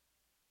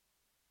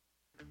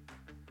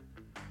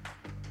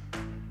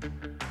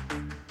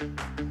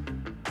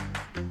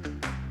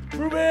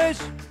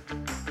Movies!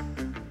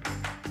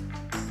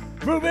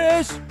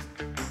 Movies!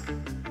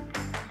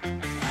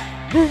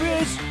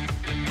 Movies!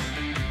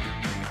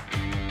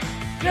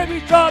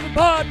 Debbie's Driving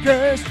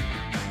Podcast!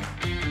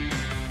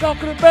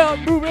 Talking about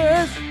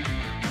movies!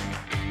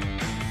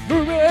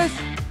 Movies!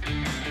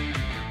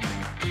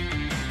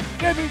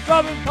 Debbie's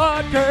Driving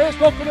Podcast!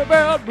 Talking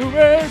about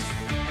movies!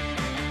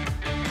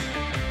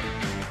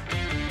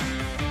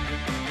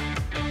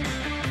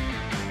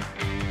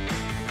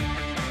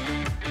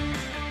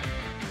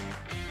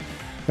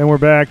 And we're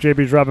back,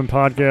 JB's Driving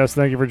Podcast.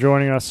 Thank you for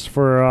joining us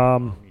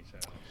for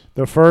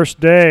the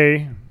first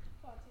day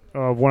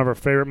of one of our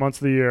favorite months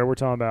of the year. We're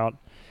talking about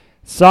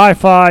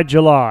SCI-FI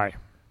July.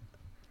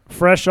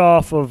 Fresh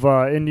off of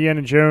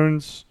Indiana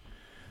Jones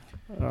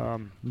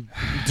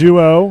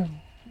duo.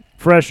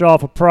 Fresh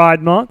off of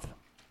Pride Month.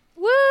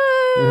 Woo!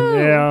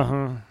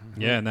 Yeah.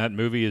 Yeah, and that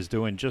movie is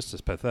doing just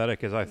as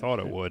pathetic as I thought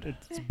it would.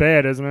 It's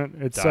bad, isn't it?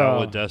 It's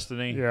Dial of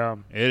Destiny. Yeah.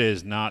 It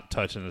is not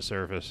touching the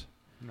surface.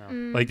 No.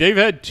 Like, they've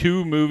had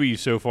two movies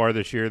so far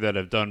this year that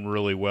have done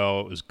really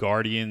well. It was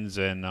Guardians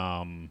and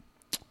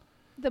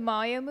The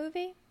Mario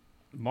movie?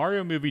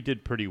 Mario movie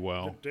did pretty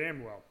well.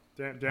 Damn well.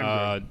 Damn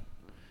good.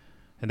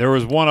 And there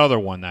was one other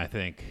one, I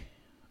think.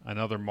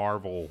 Another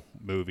Marvel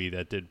movie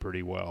that did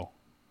pretty well.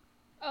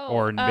 Oh,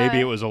 Or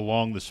maybe it was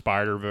Along the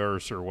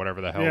Spider-Verse or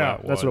whatever the hell Yeah,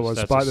 that was. that's what it was.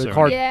 That's a The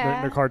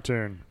Sony-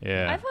 cartoon.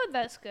 Yeah. I thought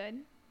that's good.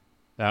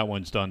 That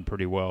one's done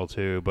pretty well,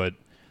 too. But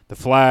The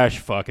Flash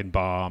fucking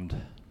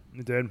bombed.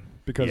 It did?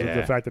 Because of the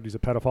Yeah. fact that he's a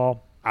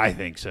pedophile? I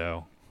think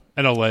so.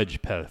 An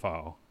alleged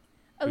pedophile.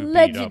 who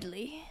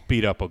Allegedly.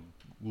 Beat up a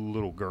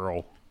little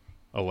girl,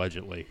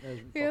 allegedly.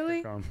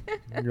 Really?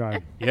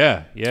 Right.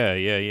 Yeah.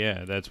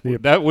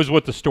 That was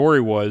what the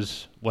story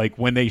was. Like,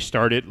 when they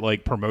started,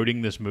 like,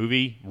 promoting this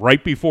movie,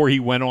 right before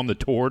he went on the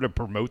tour to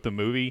promote the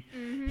movie,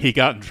 he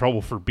got in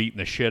trouble for beating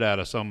the shit out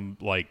of some,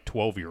 like,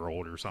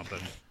 12-year-old or something.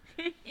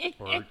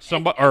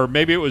 or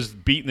maybe it was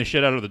beating the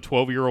shit out of the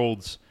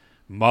 12-year-old's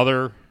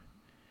mother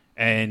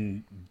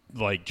and,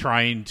 like,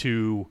 trying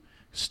to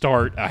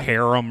start a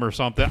harem or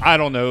something. I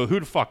don't know. Who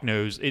the fuck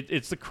knows?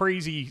 It's the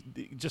crazy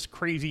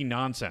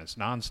nonsense,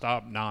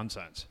 nonstop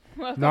nonsense.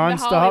 Welcome to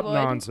Non-stop Hollywood.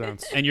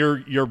 nonsense. And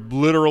you're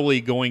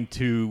literally going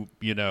to,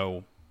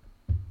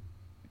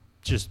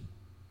 just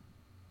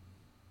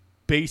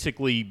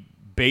basically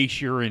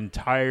base your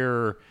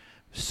entire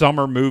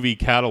summer movie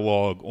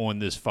catalog on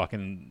this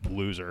fucking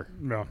loser.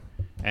 No.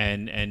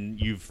 And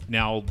you've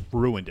now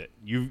ruined it.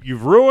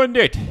 You've ruined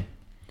it.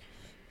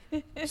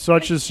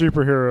 Such is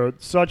superhero.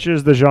 Such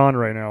is the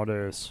genre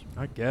nowadays.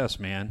 I guess,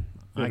 man.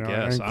 You know,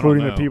 guess.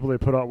 including I the don't know. people they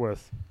put up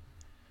with.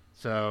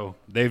 So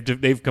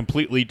they've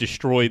completely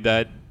destroyed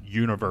that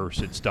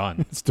universe. It's done.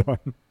 It's done.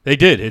 They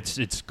did.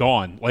 It's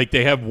gone. Like,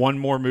 they have one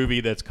more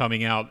movie that's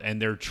coming out,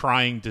 and they're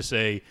trying to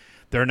say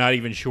they're not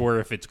even sure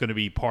if it's going to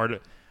be part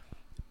of.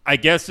 I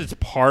guess it's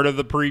part of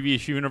the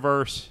previous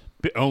universe,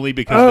 only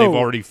because they've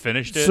already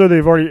finished it. So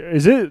they've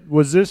already.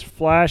 Was this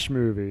Flash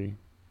movie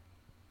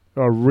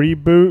a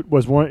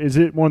reboot? Is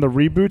it one of the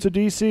reboots of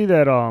DC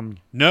that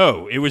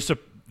No, it was.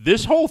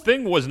 This whole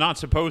thing was not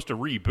supposed to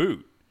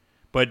reboot,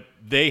 but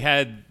they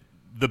had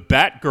the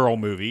Batgirl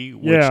movie,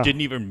 which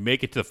didn't even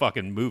make it to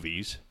fucking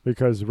movies.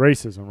 Because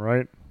racism,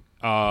 right?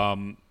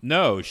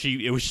 No,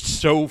 it was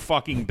so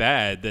fucking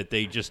bad that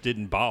they just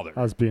didn't bother.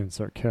 I was being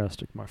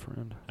sarcastic, my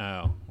friend.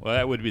 Oh, well,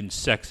 that would have been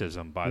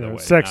sexism, by the way.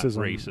 Sexism.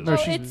 Not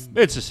racism.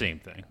 No, It's the same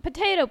thing.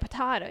 Potato,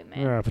 man.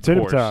 Yeah,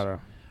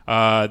 potato.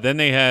 Then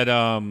they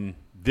had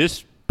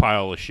this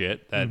pile of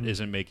shit that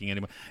isn't making any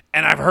money.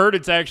 And I've heard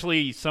it's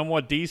actually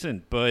somewhat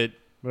decent, but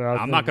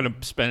I'm not going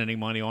to spend any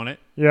money on it.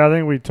 Yeah, I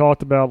think we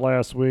talked about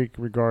last week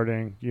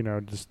regarding,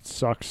 just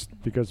sucks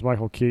because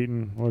Michael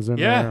Keaton was in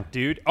there. Yeah,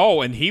 dude.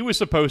 Oh, and he was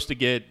supposed to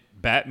get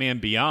Batman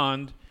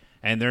Beyond,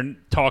 and they're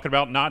talking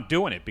about not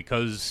doing it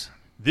because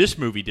this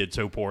movie did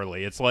so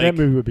poorly. It's like, that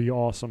movie would be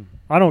awesome.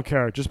 I don't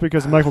care. Just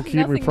because Michael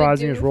Keaton Nothing to reprising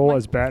do his with role Michael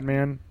as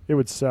Batman, it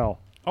would sell.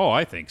 oh,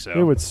 I think so.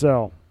 It would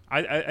sell.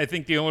 I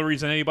think the only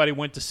reason anybody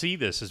went to see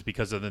this is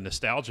because of the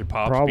nostalgia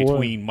pops Probably.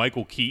 between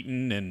Michael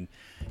Keaton and,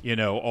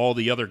 all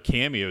the other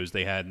cameos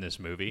they had in this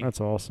movie. That's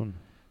awesome.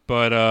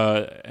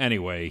 But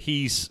anyway,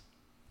 he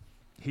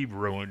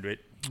ruined it.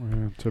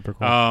 Yeah,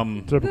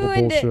 typical. Typical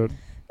Ruined it. bullshit.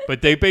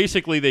 But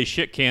they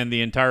shit canned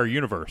the entire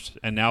universe,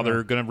 and now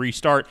they're going to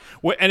restart.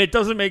 And it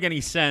doesn't make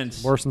any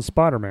sense Worse than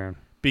Spider-Man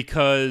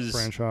because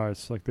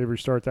franchise. Like they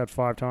restart that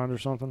 5 times or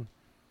something.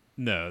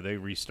 no, they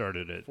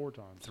restarted it 4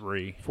 times.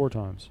 3. 4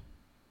 times.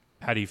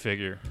 How do you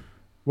figure?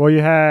 Well,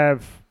 you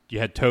had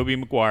Tobey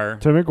Maguire,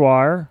 Tim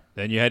McGuire,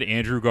 then you had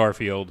Andrew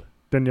Garfield,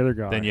 then the other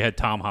guy. then you had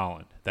Tom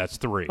Holland. That's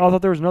 3. Oh, I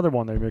thought there was another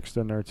one they mixed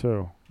in there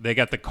too. They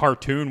got the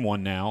cartoon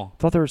one now,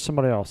 I thought there was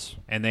somebody else.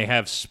 and they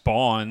have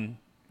Spawn,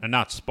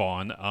 not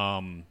Spawn,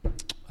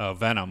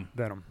 Venom.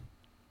 Venom.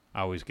 I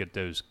always get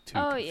those two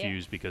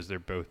confused because they're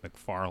both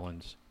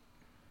McFarlane's.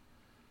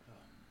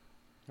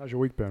 How's your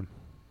week been?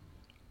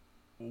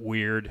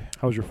 Weird.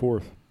 How's your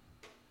 4th?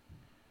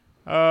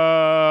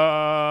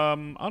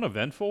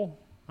 Uneventful,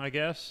 I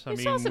guess. We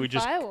saw some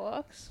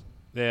fireworks.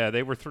 Yeah,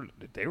 they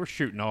were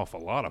shooting off a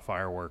lot of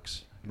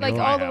fireworks. Like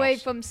near my all the way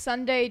house. from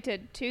Sunday to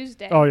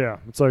Tuesday. Oh yeah,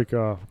 it's like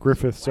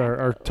Griffith's,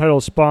 our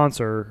title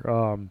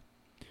sponsor.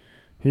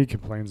 He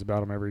complains about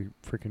them every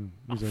freaking.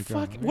 He's like,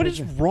 Fuck! What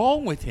is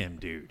wrong with him,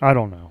 dude? I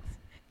don't know.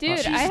 Dude,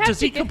 Jesus, I have does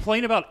to he get,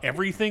 complain about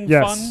everything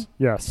Yes, fun?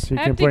 yes, he I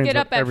have to complains get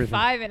up about at everything.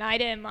 5 and I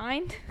didn't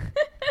mind.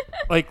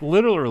 Like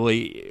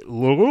literally,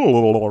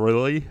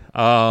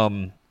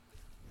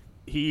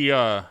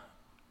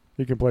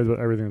 He complains about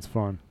everything that's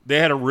fun. they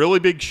had a really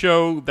big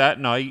show that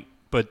night,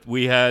 but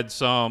we had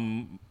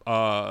some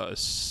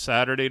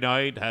Saturday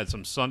night, had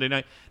some Sunday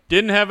night.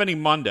 Didn't have any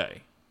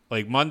Monday.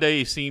 Like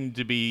Monday seemed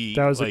to be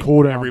That was like a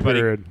cool down everybody,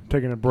 period,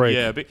 taking a break.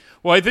 Yeah,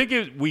 well, I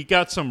think we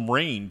got some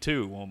rain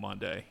too on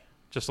Monday,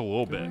 just a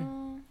little bit,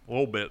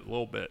 a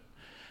little bit.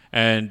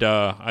 And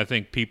I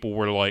think people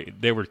were like,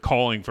 they were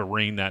calling for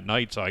rain that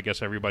night, so I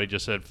guess everybody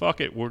just said,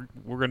 "Fuck it, we're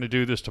going to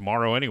do this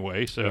tomorrow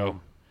anyway." So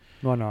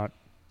Why not?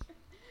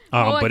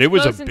 More but it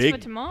was a explosions big.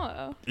 for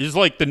tomorrow. It was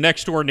like the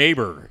next door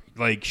neighbor,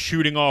 like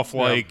shooting off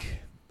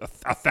like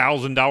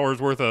 $1,000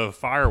 worth of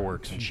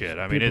fireworks and shit.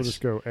 I mean, People it's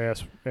just go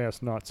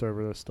ass nuts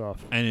over this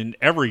stuff. and in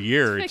every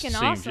year it It's seems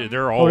freaking awesome.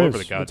 they're all it over is. the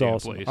It's goddamn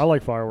awesome. place. I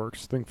like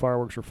fireworks. Think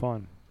fireworks are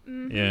fun.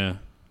 Yeah.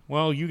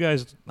 Well, you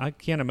guys, I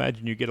can't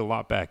imagine you get a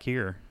lot back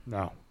here.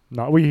 No,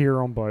 not we hear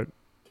them, but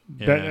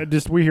Yeah.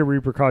 just we hear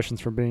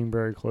repercussions from being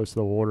very close to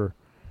the water.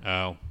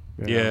 Oh,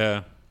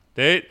 Yeah.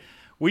 yeah.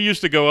 We used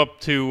to go up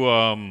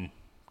to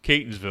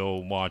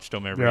Catonsville and watch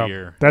them every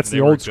year. That's They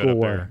the were old good school up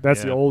way. there. That's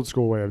Yeah. the old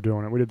school way of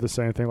doing it. We did the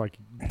same thing like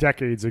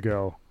decades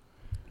ago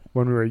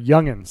when we were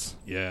youngins.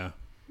 Yeah.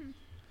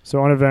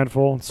 So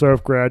uneventful.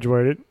 Soph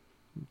graduated.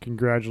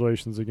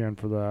 Congratulations again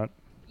for that.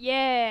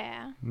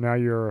 Yeah. Now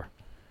you're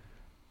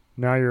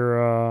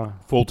a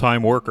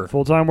Full-time worker.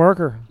 full-time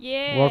worker.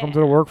 Yeah. Welcome to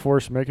the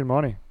workforce, making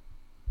money.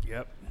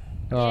 Yep.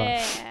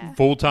 Yeah.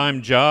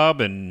 Full-time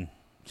job and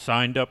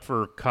signed up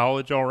for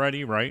college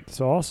already, right?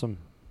 It's awesome.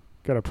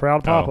 Got a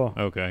proud papa.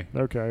 Oh, okay.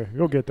 Okay,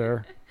 you'll get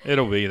there.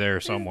 It'll be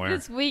there somewhere.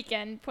 This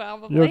weekend,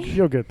 probably.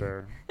 You'll get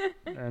there.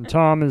 And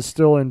Tom is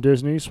still in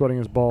Disney, sweating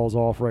his balls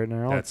off right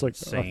now. That's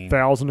it's like insane.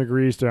 1,000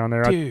 degrees down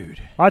there.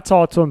 Dude. I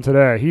talked to him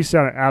today. He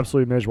sounded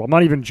absolutely miserable. I'm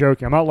not even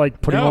joking. I'm not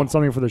like putting No. on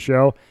something for the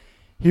show.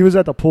 He was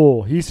at the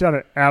pool. He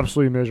sounded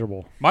absolutely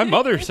miserable. My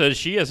mother says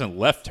she hasn't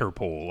left her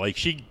pool. Like,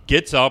 she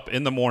gets up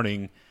in the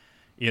morning,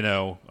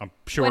 I'm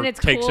sure When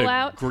it's takes cool a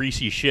out?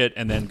 greasy shit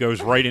and then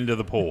goes right into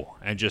the pool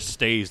and just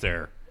stays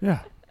there Yeah.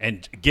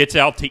 and gets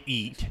out to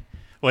eat.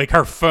 Like,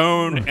 her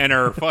phone and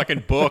her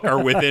fucking book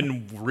are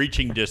within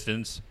reaching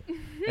distance,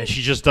 and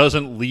she just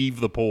doesn't leave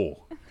the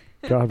pool.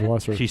 God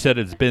bless her. She said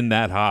it's been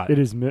that hot.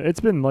 It's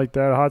been like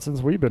that hot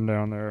since we've been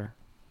down there.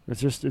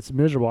 It's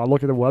miserable. I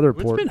look at the weather It's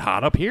report. been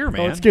hot up here,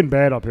 man. Oh, it's getting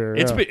bad up here.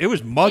 Yeah. It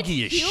was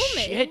muggy as It's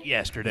humid. shit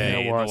yesterday. Yeah,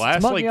 it In was. the It's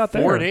last muggy out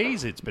 4 there.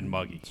 days, it's been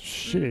muggy.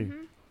 Shitty.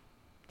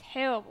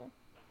 Terrible.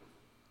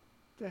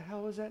 The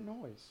hell is that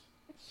noise?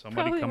 Somebody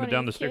Probably coming one of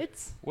down your the stairs.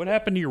 kids. What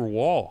happened to your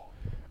wall?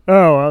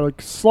 Oh,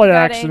 like slight Got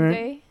accident.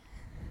 angry.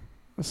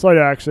 A slight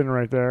accident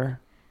right there.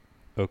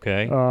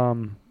 Okay.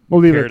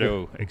 We'll leave Care it. There.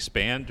 to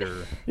expand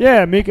or?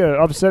 Yeah, Mika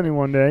upset me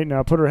one day.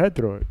 Now put her head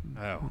through it.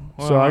 Oh,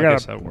 well, So I gotta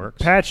guess that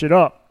works. Patch it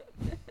up.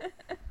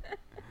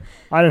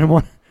 I didn't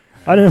want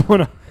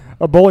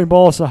a bowling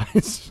ball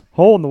size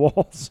hole in the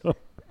wall, so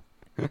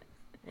Well,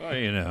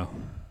 I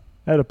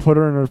had to put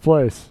her in her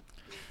place.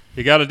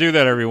 you got to do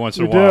that every once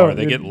in a You while, do. or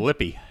they get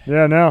lippy.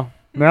 Yeah, no.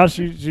 Now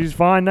she's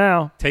fine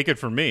now. Take it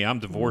from me, I'm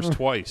divorced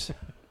twice.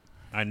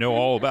 I know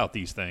all about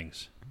these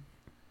things.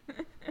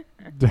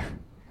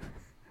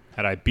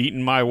 Had I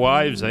beaten my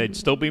wives, I'd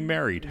still be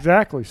married.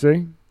 Exactly.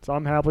 See, so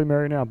I'm happily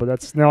married now, but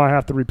that's now I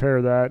have to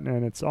repair that,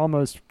 and it's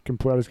almost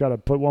complete. I just got to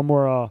put one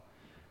more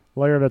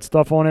layer of that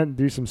stuff on it, and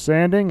do some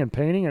sanding and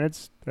painting, and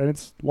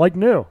it's like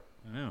new.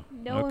 Oh,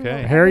 No one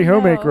okay. will Harry ever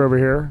Homemaker know. over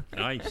here.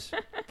 Nice.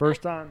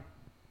 First time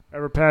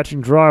ever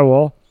patching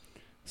drywall.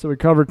 So we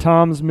covered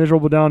Tom's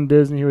miserable down in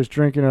Disney. He was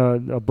drinking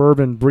a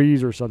bourbon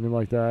breeze or something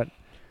like that.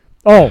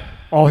 Oh,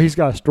 he's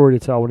got a story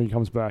to tell when he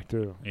comes back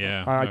too.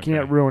 Yeah. I okay.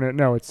 can't ruin it.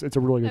 No, it's a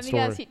really good Let me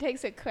guess, story. he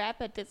takes a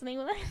crap at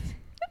Disneyland.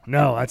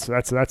 No,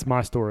 that's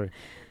my story.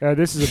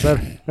 This is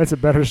that's a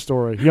better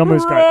story. He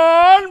almost got.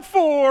 Run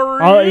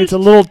for it. It's a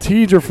little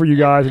teaser for you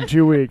guys in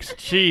 2 weeks.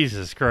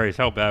 Jesus Christ,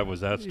 how bad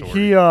was that story?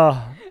 He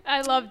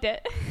I loved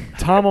it.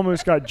 Tom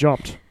almost got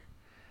jumped.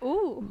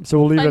 Ooh. So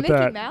we'll leave By it at Mickey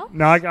that. Mouse?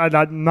 No,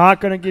 I'm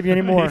not going to give you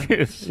any more.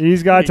 Yes.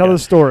 He's got to tell the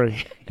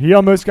story. He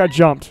almost got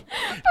jumped.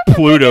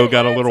 Pluto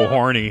got a little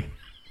horny.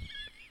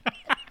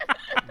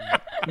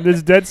 This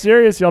is dead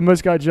serious. He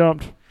almost got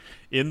jumped.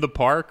 In the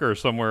park or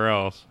somewhere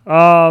else?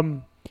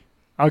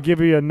 I'll give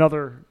you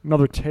another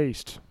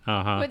taste.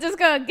 Uh-huh. We're just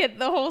going to get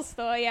the whole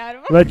story out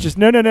of him. Let's just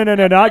no, not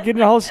getting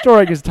the whole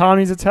story because Tom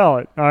needs to tell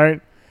it. All right.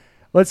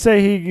 Let's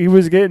say he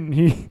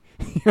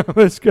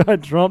almost got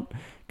jumped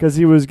because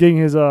he was getting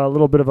his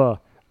little bit of a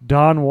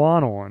Don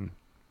Juan on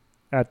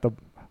at the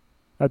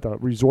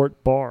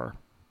resort bar.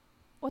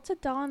 What's a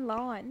Don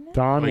Lawn?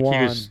 Don Like Juan.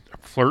 he was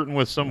flirting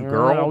with some All right,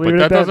 girl, I'll but leave it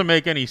that at that. doesn't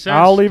make any sense.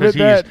 I'll leave it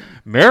 'cause at he's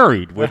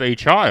married with a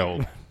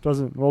child.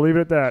 Doesn't. We'll leave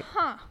it at that.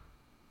 Huh.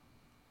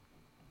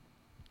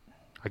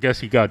 I guess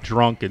he got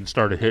drunk and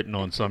started hitting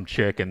on some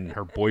chick, and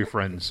her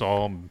boyfriend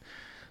saw him.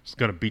 Was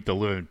going to beat the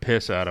living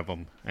piss out of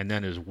him, and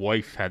then his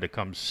wife had to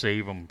come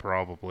save him,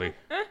 probably.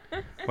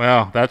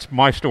 Well, that's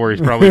my story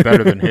is probably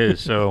better than his,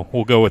 so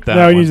we'll go with that.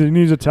 No, one. he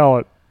needs to tell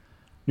it.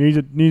 Needs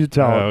to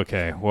tell it.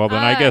 Okay. Well,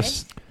 then I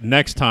guess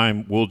next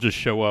time we'll just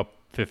show up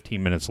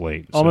 15 minutes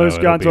late. Almost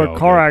so got into a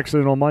car good.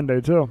 accident on Monday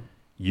too.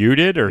 You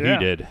did, or Yeah.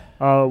 he did?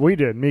 We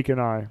did. Meek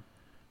and I.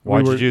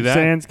 Why'd you do that?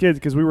 Sans kids,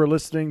 because we were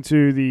listening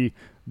to the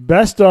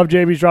Best of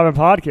JB's Driving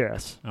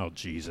podcast. Oh,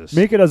 Jesus.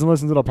 Mika doesn't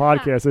listen to the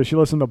podcast, so she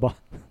listened to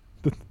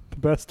the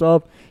Best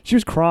of. She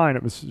was crying.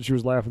 She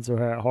was laughing so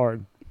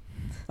hard.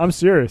 I'm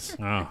serious.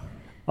 Oh.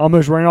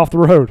 Almost ran off the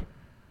road.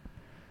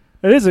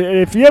 It is.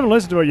 If you haven't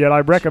listened to it yet, I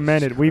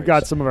recommend it. We've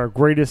got some of our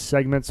greatest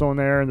segments on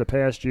there in the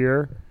past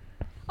year.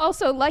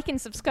 Also, like and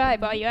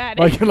subscribe while you're at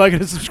it. Like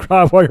and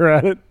subscribe while you're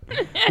at it.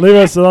 Leave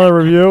us another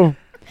review.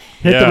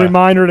 Hit the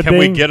reminder to Can ding.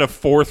 we get a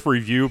 4th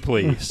review,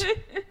 please?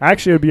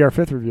 Actually, it would be our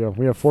 5th review.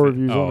 We have 4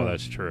 reviews on Oh, it.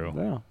 that's true.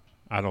 Yeah.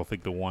 I don't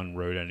think the one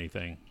wrote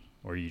anything,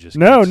 or you just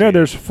No, can't see it.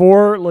 there's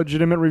 4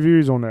 legitimate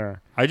reviews on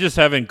there. I just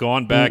haven't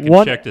gone back and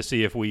One- checked to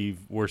see if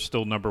we're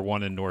still number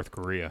 1 in North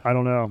Korea. I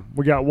don't know.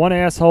 We got 1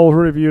 asshole who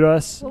reviewed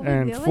us, Were we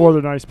and really? 4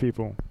 other nice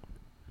people.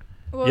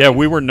 Well, Yeah,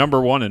 we were number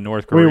 1 in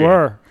North Korea. We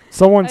were.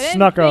 Someone I didn't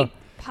snuck a think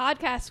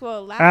podcasts were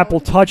allowed. Apple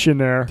Touch in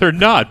there. They're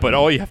not, but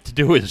all you have to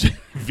do is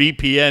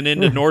VPN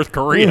into North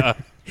Korea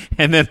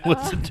and then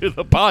listen to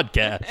the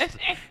podcast.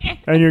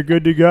 And you're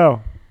good to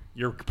go.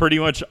 You're pretty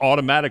much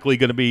automatically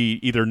going to be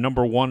either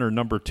number 1 or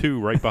number 2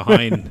 right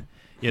behind,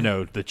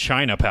 the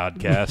China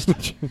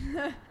podcast.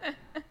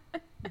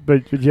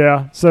 But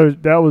yeah, so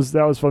that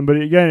was fun. But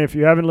again, if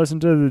you haven't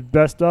listened to the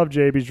Best of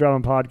JB's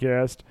Driving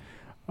podcast,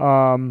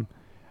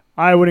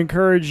 I would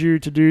encourage you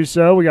to do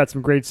so. We got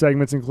some great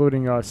segments,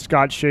 including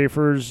Scott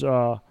Schaefer's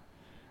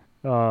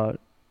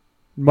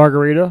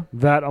Margarita,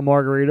 a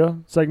Margarita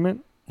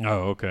segment.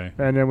 Oh, okay.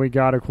 And then we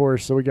got, of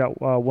course,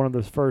 one of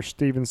the first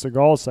Steven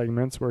Seagal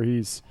segments where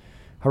he's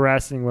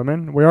harassing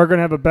women. We are going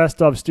to have a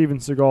Best of Steven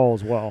Seagal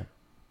as well.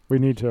 We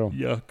need to.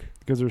 Yuck.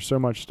 Because there's so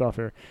much stuff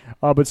here.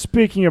 But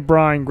speaking of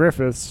Brian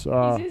Griffiths,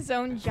 He's his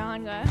own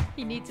genre.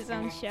 He needs his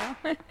own show.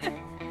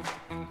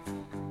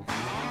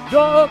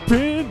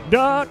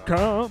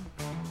 DougPin.com.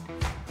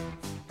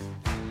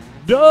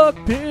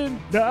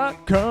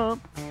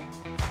 DougPin.com.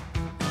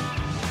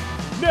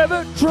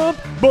 Never Trump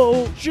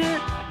bullshit.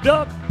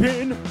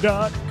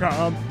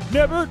 DougPin.com.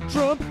 Never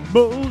Trump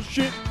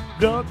bullshit.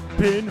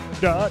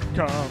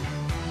 DougPin.com.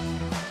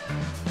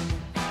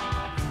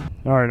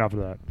 All right, enough of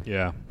that.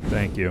 Yeah,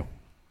 thank you.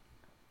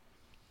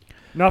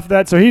 Enough of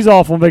that. So he's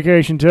off on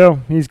vacation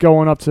too. He's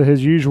going up to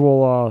his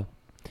usual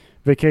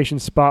vacation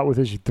spot with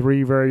his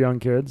 3 very young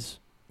kids.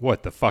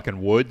 What, the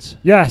fucking woods?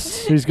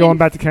 Yes, he's going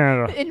back to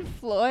Canada. In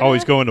Florida. Oh,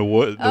 he's going to the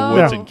woods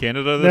Yeah. in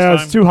Canada this No,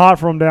 time? it's too hot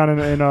for him down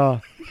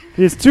in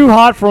it's too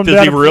hot for him Does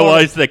down he in Florida.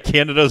 realize that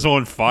Canada's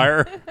on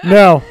fire?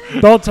 No,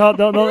 don't tell.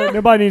 Don't,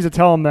 nobody needs to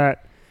tell him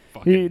that.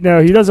 He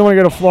doesn't want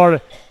to go to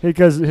Florida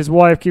because his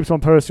wife keeps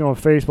on posting on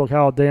Facebook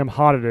how damn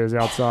hot it is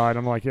outside.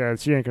 I'm like, yeah,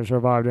 she ain't gonna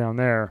survive down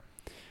there.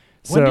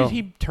 When So, did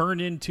he turn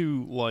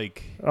into,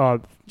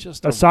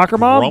 just a soccer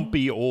mom?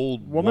 grumpy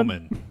old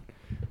woman?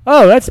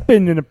 Oh, that's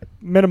been in a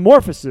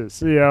metamorphosis.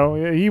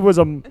 He was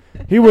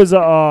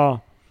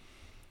a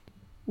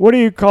what do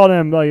you call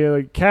them? Like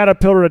a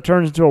caterpillar that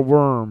turns into a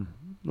worm.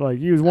 Like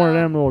he was one of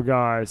them little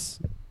guys.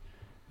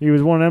 He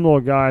was one of them little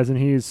guys, and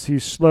he's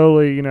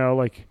slowly,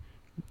 like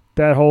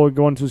that whole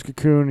going to his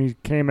cocoon. He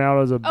came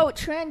out as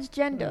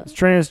transgender.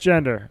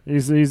 Transgender.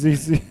 He's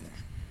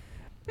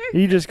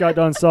he just got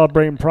done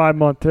celebrating Pride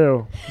Month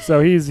too.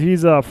 So he's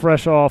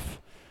fresh off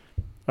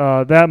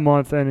that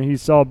month, and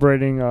he's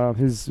celebrating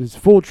his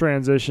full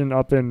transition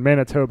up in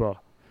Manitoba.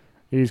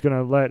 He's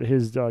gonna let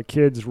his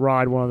kids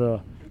ride one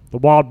of the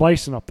wild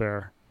bison up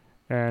there,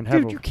 and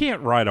Dude, you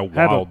can't ride a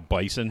wild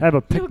bison. have a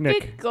Oh, picnic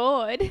good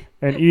God.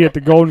 and eat at the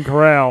Golden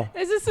Corral.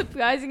 There's a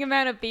surprising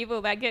amount of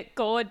people that get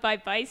gored by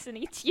bison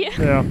each year.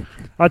 Yeah,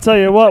 I'll tell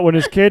you what. When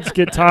his kids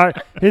get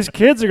tired, his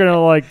kids are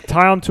gonna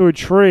tie him to a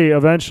tree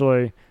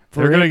eventually.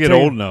 They're going to get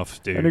old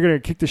enough, dude. and they're gonna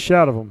kick the shit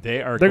out of him.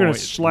 They're gonna going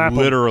slap him.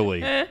 literally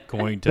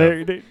going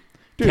to Dude,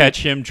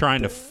 catch him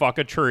trying to fuck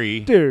a tree.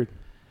 dude.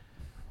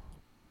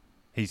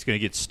 He's going to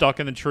get stuck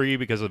in the tree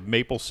because of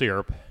maple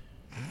syrup.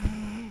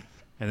 And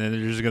then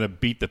they're just going to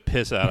beat the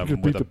piss out of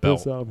him with a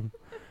belt.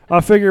 I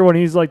figure when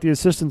he's like the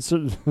assistant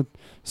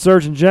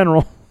surgeon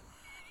general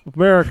of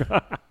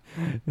America,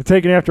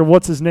 taking after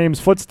what's his name's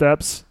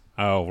footsteps.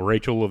 Oh,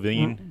 Rachel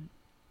Levine?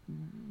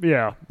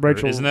 Yeah,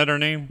 Rachel. Isn't that her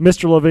name?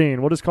 Mr.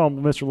 Levine. We'll just call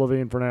him Mr.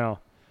 Levine for now.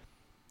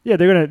 Yeah,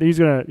 he's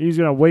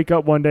gonna wake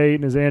up one day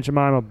eating his Aunt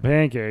Jemima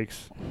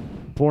pancakes,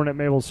 pouring that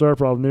maple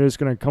syrup on him. They're just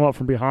gonna come up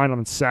from behind him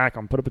and sack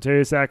him, put a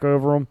potato sack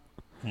over him,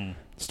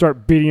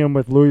 start beating him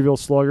with Louisville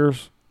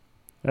Sluggers,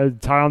 and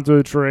tie him to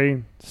a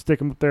tree, stick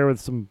him up there with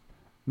some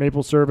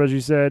maple syrup, as you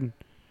said.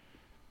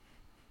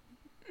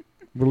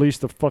 Release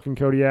the fucking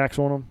Kodiaks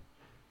on him.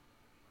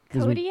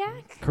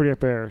 Kodiak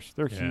bears.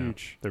 They're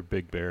huge. They're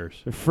big bears.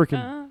 They're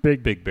freaking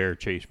big. Big bear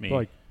chased me.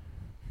 Like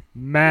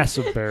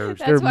massive bears.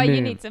 That's They're why mean.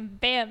 you need some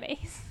bear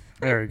mace.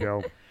 There you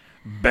go.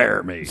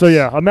 Bear mace. So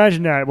yeah,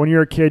 imagine that when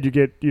you're a kid, you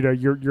get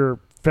your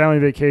family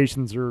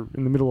vacations are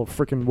in the middle of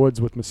freaking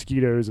woods with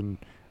mosquitoes, and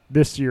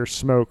this year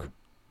smoke.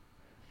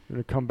 You're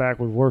gonna come back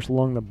with worse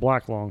lung than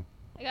black lung.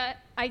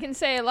 I can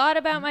say a lot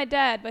about my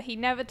dad, but he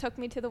never took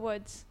me to the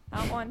woods.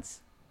 Not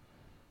once.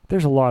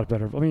 There's a lot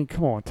better. I mean,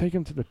 come on, take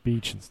him to the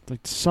beach and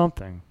like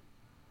something,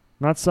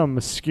 not some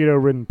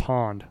mosquito-ridden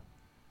pond.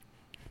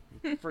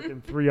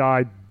 Freaking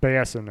three-eyed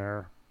bass in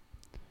there.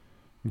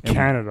 In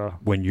Canada.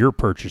 When you're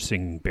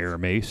purchasing bear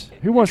mace,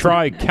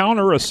 try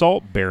counter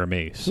assault bear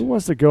mace. Who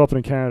wants to go up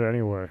in Canada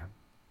anyway?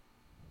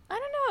 I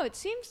don't know. It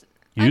seems.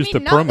 Use the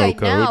not promo right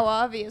code. now,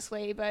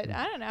 obviously, but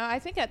I don't know. I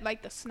think I'd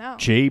like the snow.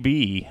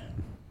 JB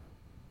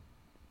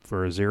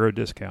for a 0%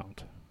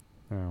 discount.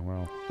 Oh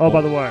well. Oh, by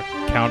the way,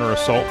 counter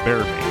assault bear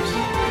mace.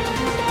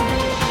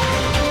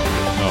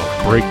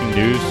 Oh, breaking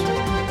news.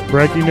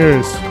 Breaking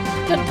news.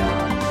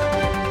 Dun-dun.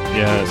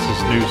 Yeah, it's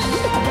this news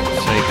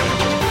segment.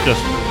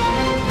 Just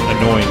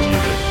annoying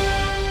music.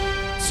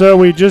 So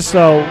we just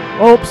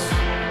oops.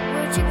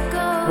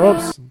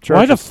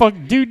 Why the fuck,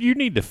 dude? You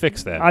need to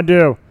fix that. I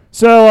do.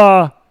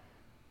 So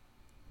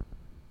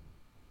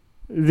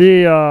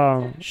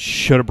the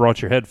should have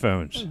brought your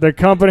headphones. The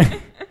company.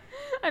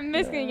 I'm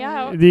missing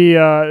out.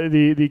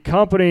 The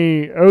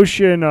company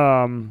Ocean.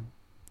 The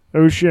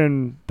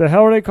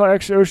hell are they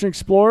called? Ocean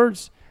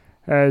Explorers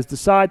has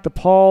decided to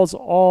pause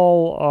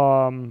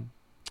all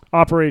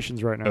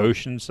operations right now.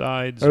 Ocean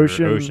tides or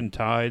something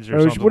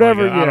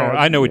whatever, like that.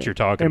 I know what you're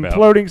talking about.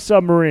 Imploding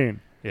submarine.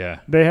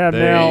 Yeah. They have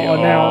now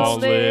announced all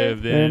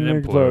lived in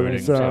an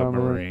imploding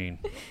submarine.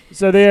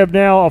 So they have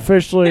now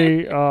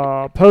officially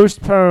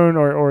postponed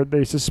or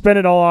they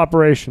suspended all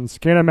operations.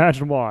 Can't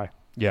imagine why.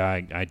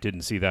 Yeah, I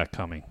didn't see that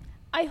coming.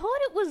 I heard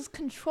it was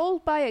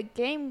controlled by a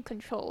game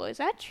controller. Is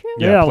that true?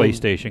 Yeah,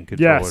 PlayStation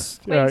controller. Yes.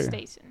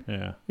 PlayStation.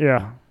 Yeah. Yeah.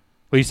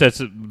 At least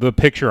that's the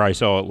picture I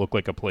saw. It looked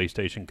like a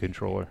PlayStation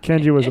controller.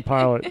 Kenji was a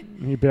pilot.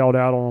 He bailed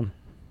out on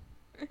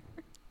him.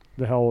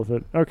 The hell with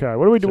it. Okay,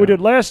 what did we do? We did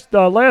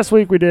last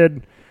week. We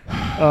did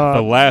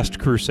The Last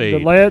Crusade.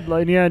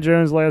 Indiana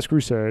Jones' Last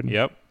Crusade.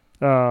 Yep.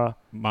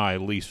 My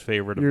least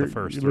favorite of the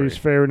first your three. Least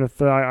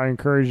favorite. I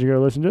encourage you to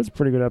go listen to it. It's a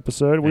pretty good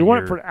episode. We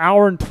went it for an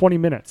hour and 20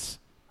 minutes.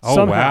 Oh,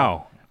 somehow.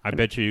 Wow. I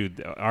bet you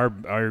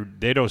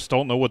they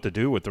don't know what to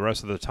do with the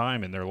rest of the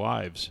time in their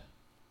lives.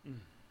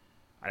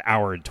 An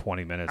hour and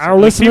 20 minutes. Our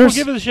listeners,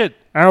 people give a shit.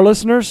 Our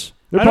listeners,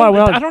 they're I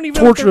probably don't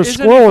even torture a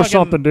squirrel or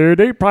something, dude.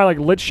 They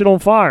probably lit shit on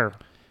fire.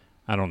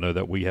 I don't know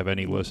that we have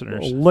any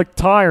listeners. Lick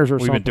tires or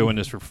something. We've been doing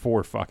this for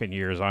 4 fucking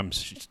years. I'm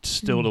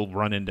still to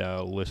run into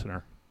a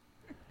listener.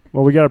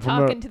 Well, we got to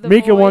promote.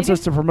 Mika void. wants us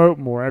to promote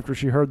more after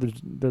she heard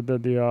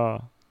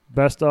the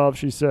best of.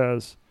 She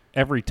says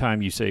every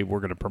time you say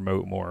we're going to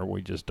promote more,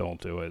 we just don't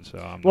do it.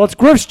 So it's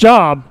Griff's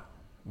job.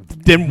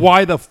 Then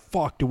why the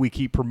fuck do we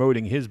keep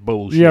promoting his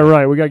bullshit? Yeah,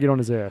 right. We got to get on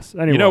his ass.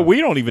 Anyway.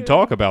 We don't even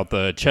talk about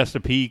the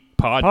Chesapeake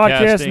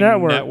Podcasting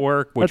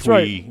Network, which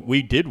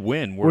we did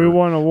win. We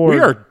won an award.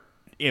 We are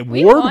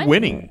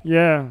award-winning.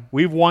 Yeah.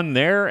 We've won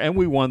there, and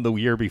we won the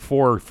year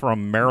before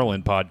from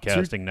Maryland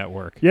Podcasting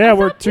Network. Yeah,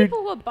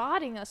 people were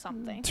botting or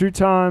something. 2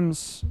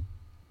 times.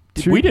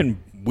 We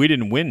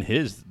didn't win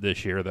his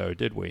this year, though,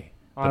 did we?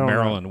 The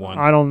Maryland one.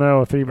 I don't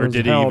know if he was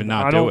did he even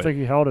not do it? I don't think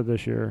he held it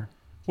this year.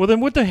 Well,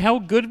 then what the hell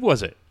good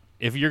was it?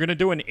 If you're going to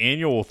do an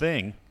annual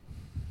thing.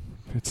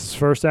 It's his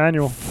first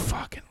annual.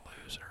 Fucking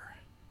loser.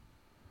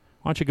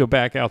 Why don't you go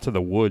back out to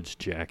the woods,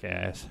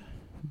 jackass?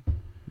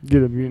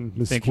 Get a mutant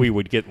mosquito. Think we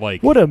would get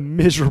like... What a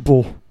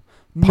miserable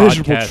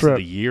podcast trip. of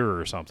the year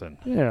or something.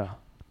 Yeah.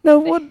 No,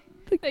 what...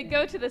 They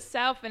go to the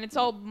south and it's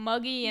all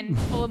muggy and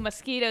full of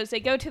mosquitoes. They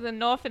go to the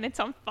north and it's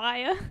on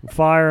fire.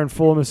 Fire and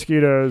full of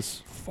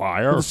mosquitoes.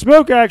 Fire? Well, the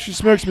smoke actually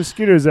smokes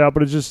mosquitoes out,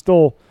 but it's just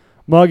still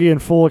muggy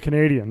and full of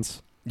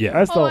Canadians. Yeah.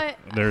 I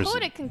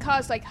heard it can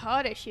cause like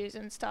heart issues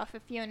and stuff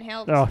if you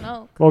inhale the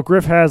smoke. Well,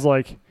 Griff has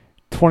like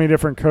 20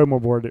 different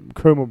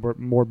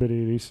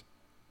comorbidities.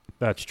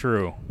 That's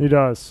true. He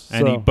does.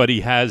 But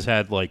he has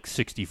had like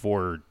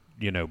 64,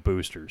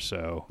 boosters,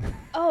 so.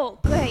 Oh,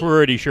 great.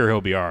 Pretty sure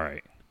he'll be all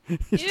right.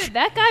 Dude,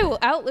 that guy will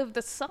outlive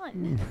the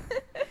sun.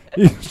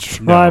 He's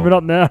driving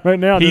up right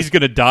now. He's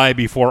going to die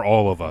before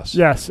all of us.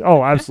 Yes.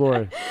 Oh,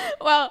 absolutely.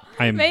 Well,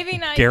 maybe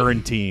not.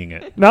 Guaranteeing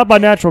it. Not by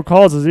natural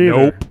causes either.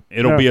 Nope.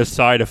 It'll be a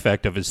side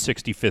effect of his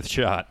 65th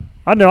shot.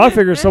 I know. I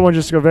figure someone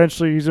just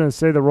eventually he's going to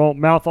say the wrong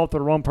mouth off to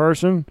the wrong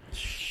person,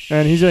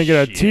 and he's going to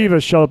get a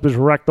Tiva shoved up his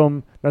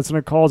rectum. That's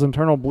going to cause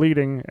internal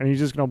bleeding, and he's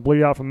just going to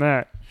bleed out from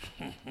that.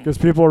 Because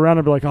people around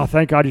him be like, "Oh,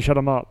 thank God you shut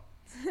him up."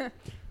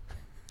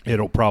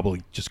 It'll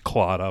probably just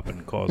clot up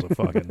and cause a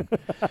fucking...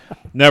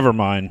 Never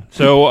mind.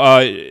 So,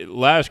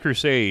 Last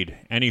Crusade,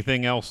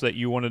 anything else that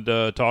you wanted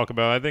to talk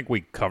about? I think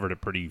we covered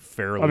it pretty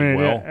fairly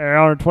well. An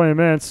hour and 20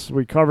 minutes.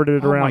 We covered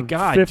it around 50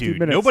 God, dude.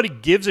 minutes. Nobody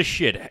gives a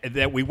shit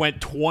that we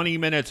went 20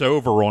 minutes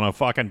over on a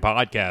fucking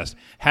podcast.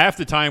 Half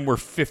the time, we're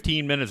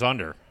 15 minutes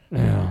under.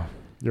 Yeah,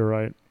 you're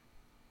right.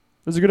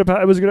 was a good.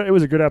 It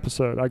was a good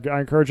episode. I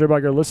encourage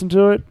everybody to go listen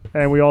to it,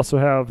 and we also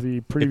have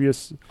the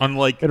previous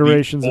unlike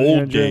iterations the of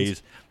old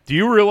days. Do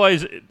you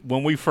realize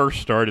when we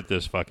first started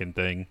this fucking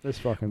thing?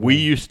 We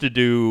used to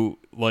do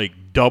like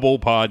double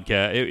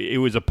podcast. It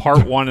was a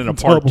part 1 and a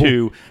part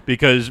 2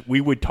 because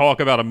we would talk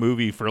about a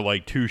movie for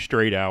like 2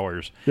 straight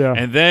hours. Yeah,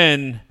 and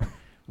then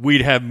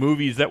we'd have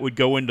movies that would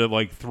go into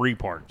like 3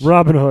 parts.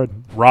 Robin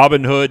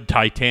Hood,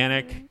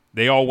 Titanic.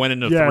 They all went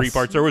into 3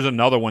 parts. There was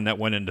another one that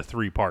went into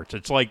 3 parts.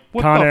 It's like,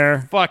 what Con the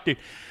Air. fuck, dude?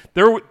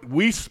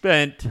 We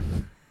spent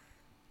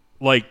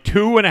like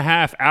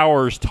 2.5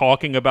 hours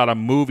talking about a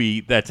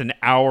movie that's an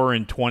hour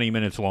and 20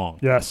 minutes long.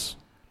 Yes.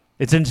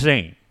 It's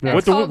insane. Yeah.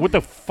 What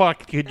the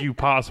fuck could you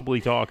possibly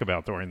talk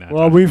about during that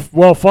Well,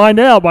 time? find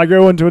out by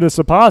going to the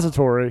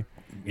suppository.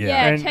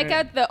 Yeah, And- check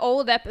out the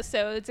old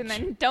episodes and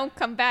then don't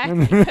come back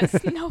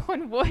because no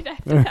one would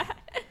after that.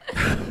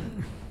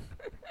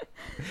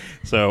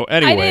 So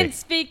anyway, I didn't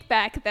speak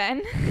back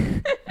then.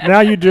 Now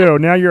you do.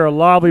 Now you're a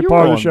lively you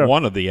part were of the show. on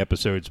one of the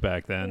episodes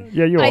back then.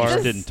 Yeah, you I are.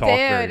 just Didn't talk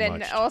very stared and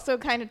much. also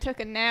kind of took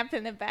a nap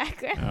in the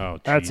background. Oh,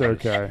 That's geez.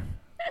 okay.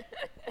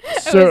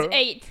 I was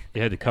 8.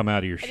 You had to come out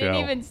of your I shell.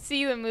 didn't even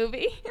see the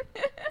movie.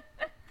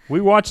 We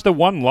watched the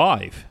one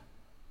live.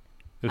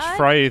 It was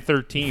Friday the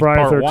 13th,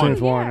 Friday part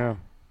 13th 1. one. Yeah.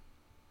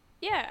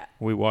 Yeah.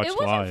 We watched It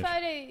wasn't live.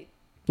 Friday.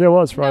 Yeah, it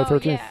was Friday No,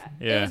 13th. yeah.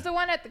 Yeah. It was the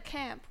one at the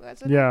camp,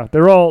 wasn't it? Yeah,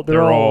 they're all at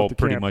the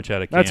pretty camp. much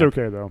at a camp. That's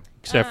okay though.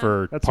 Except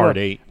for That's part what-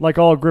 8. Like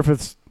all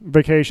Griffith's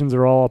vacations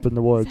are all up in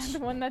the Is woods. that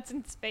the one that's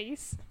in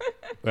space?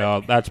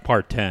 Well, that's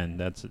part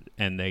 10.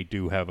 And they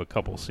do have a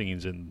couple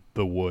scenes in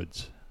the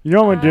woods. You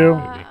know what I'm gonna do?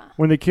 Ah.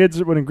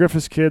 When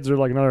Griffith's kids are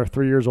like another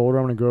 3 years older,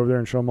 I'm gonna go over there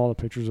and show them all the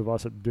pictures of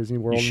us at Disney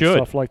World and should.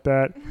 stuff like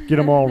that. Get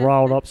them all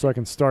riled up so I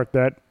can start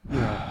that,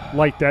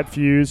 light that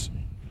fuse.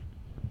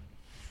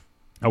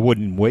 I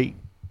wouldn't wait.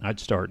 I'd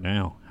start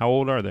now. How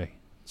old are they?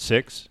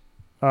 6?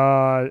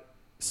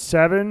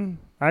 7.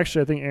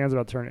 Actually, I think Anne's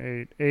about to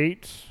turn 8.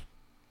 8,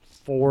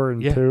 4,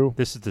 and 2.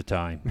 This is the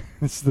time.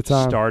 This is the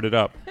time. Start it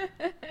up.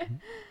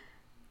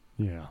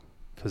 Yeah.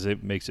 Because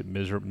it makes them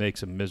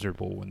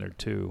miserable when they're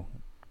 2.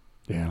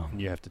 Yeah.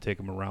 And you have to take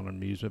them around an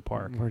amusement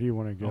park. Where do you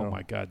want to go? Oh,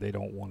 my God. They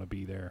don't want to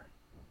be there.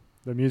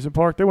 The amusement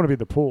park? They want to be at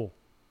the pool,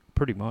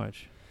 Pretty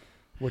much.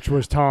 which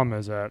was Tom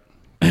is at.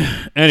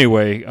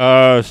 Anyway,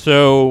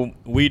 so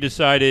we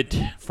decided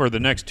for the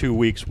next 2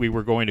 weeks we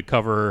were going to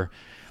cover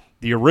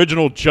the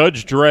original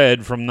Judge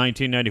Dredd from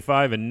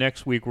 1995, and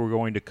next week we're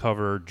going to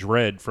cover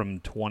Dredd from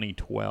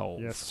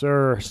 2012. Yes,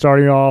 sir.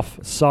 Starting off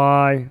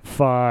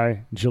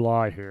Sci-Fi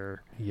July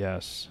here.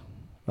 Yes.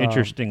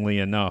 Interestingly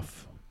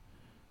enough,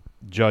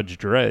 Judge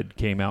Dredd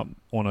came out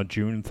on a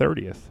June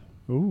 30th,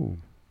 Ooh.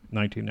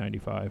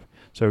 1995.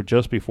 So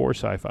just before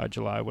Sci-Fi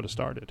July would have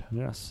started.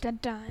 Yes. Dun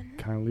dun.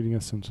 Kind of leading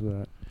us into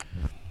that.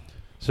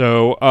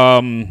 So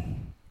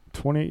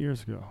 28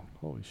 years ago.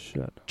 Holy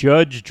shit.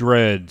 Judge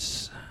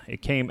Dredd's,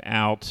 it came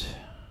out,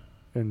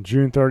 In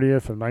June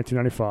 30th of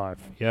 1995.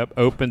 yep,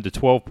 opened to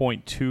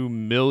 12.2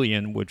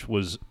 million, which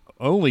was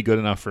only good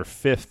enough for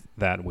 5th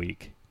that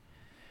week.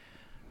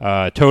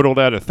 Totaled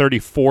out at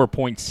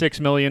 34.6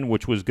 million,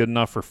 which was good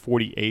enough for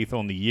 48th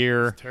on the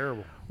year. It's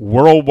terrible.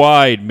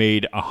 Worldwide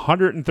made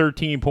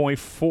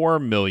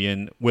 113.4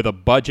 million with a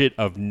budget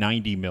of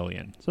 90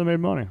 million. So it made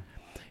money.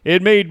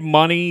 It made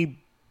money,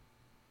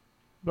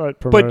 But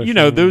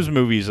those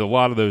movies, a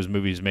lot of those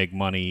movies make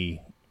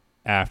money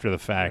after the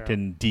fact, Yeah.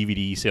 and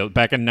DVD sales.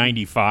 Back in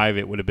 95,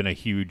 it would have been a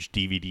huge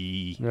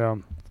DVD, Yeah.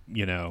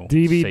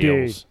 DVD.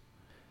 sales.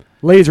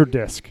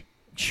 Laserdisc.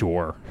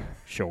 Sure.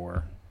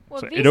 Well,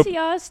 So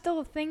VCR is still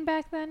a thing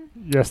back then?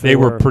 Yes, They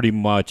were pretty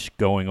much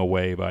going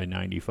away by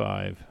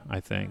 95, I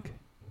think.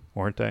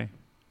 Weren't they?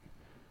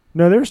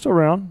 No, they were still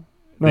around.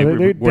 No,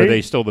 were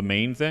they still the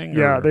main thing?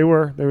 Yeah, they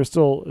were. They were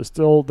still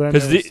then.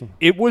 Because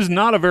it was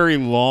not a very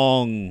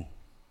long...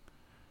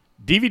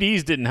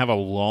 DVDs didn't have a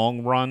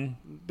long run.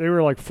 They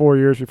were like 4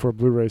 years before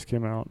Blu-rays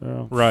came out.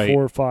 Yeah, Right.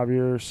 4 or 5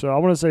 years. So I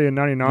want to say in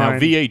 99. Now,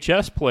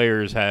 VHS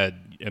players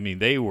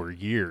they were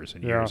years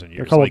and years and a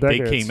years. couple Like, they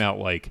decades. came out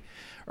like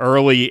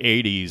early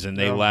 80s, and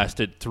they Yeah.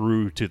 lasted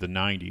through to the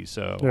 90s.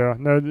 So Yeah,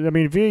 no, I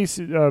mean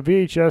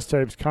VHS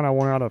tapes kind of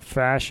went out of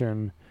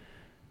fashion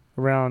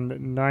around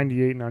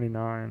 98,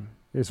 99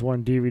 is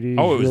when DVDs.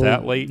 Oh, it was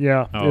that late?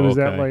 Yeah, Oh, it was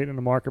that okay. late in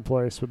the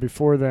marketplace. But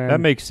before then,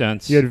 that makes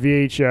sense. you had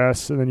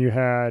VHS, and then you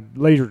had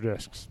laser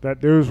discs.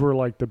 Those were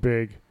like the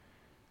big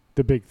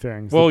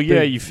things. Well, the yeah,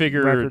 big you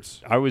figure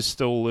records. I was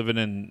still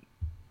living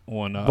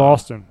on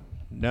Boston.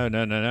 No.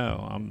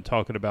 I'm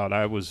talking about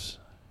I was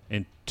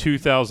in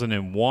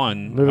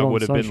 2001. Living I on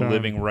would have been Sunshine.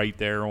 living right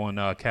there on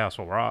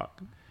Castle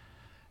Rock.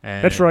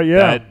 And That's right,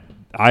 yeah.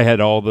 I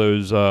had all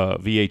those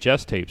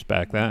VHS tapes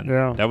back then.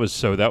 Yeah. That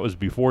was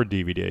before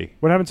DVD.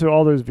 What happened to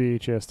all those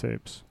VHS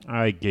tapes?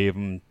 I gave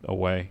them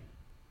away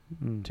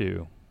Mm.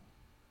 to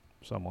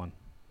someone.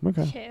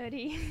 Okay.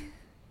 Charity.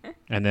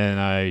 And then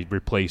I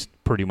replaced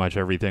pretty much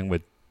everything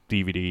with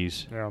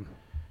DVDs. Yeah.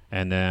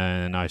 And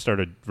then I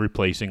started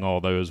replacing all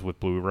those with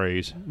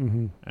Blu-rays.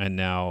 Mm-hmm. And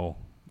now,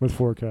 With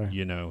 4K.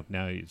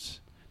 now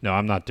No,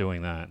 I'm not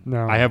doing that.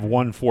 No. I have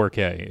one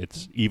 4K.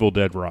 It's Evil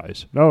Dead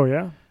Rise. Oh,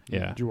 yeah?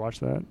 Yeah. Did you watch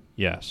that?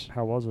 Yes.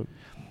 How was it?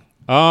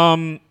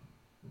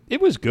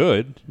 It was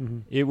good. Mm-hmm.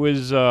 It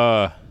was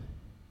a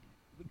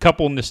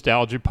couple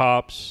nostalgia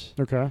pops.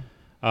 Okay.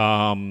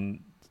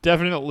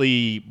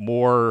 Definitely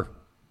more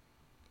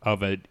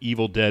of an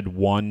Evil Dead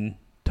 1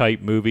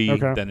 type movie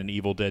than an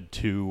Evil Dead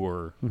 2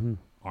 or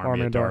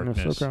Army of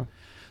Darkness. Okay.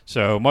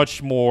 So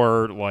much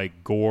more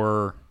like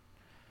gore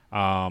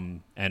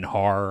and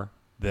horror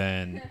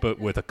but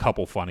with a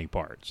couple funny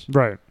parts.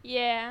 Right.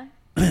 Yeah.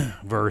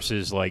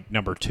 Versus like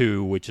number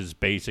 2, which is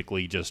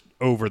basically just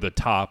over the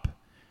top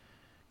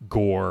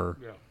gore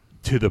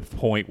to the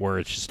point where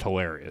it's just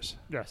hilarious.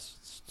 Yes.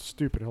 It's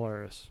stupid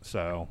hilarious.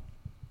 So,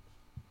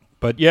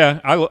 but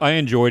yeah, I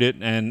enjoyed it,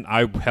 and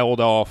I held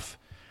off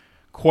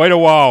quite a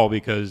while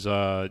because,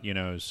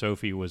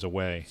 Sophie was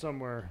away.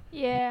 Somewhere.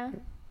 Yeah.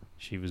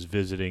 She was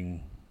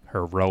visiting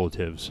her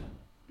relatives.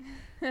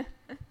 Did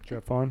you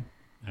have fun?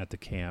 At the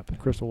camp.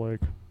 Crystal Lake.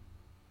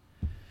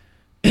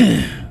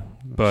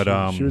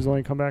 But she was the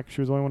only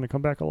She was the only one to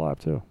come back alive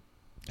too.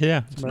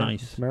 Yeah, it's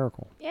nice. It's a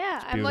miracle.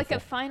 Yeah, I'm like a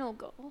final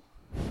goal.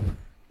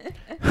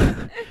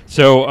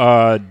 So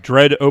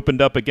Dredd opened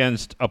up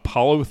against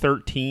Apollo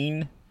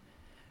 13,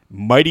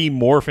 Mighty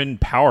Morphin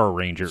Power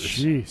Rangers.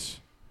 Jeez.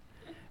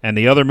 And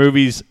the other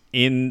movies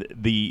in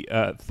the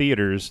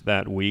theaters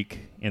that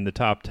week in the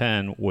top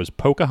 10 was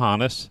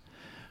Pocahontas,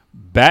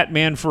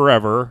 Batman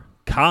Forever,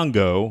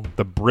 Congo,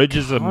 The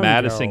Bridges of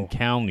Madison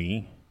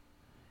County,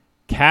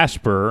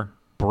 Casper,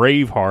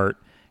 Braveheart,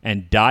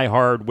 and Die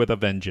Hard with a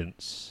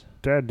Vengeance.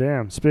 Dad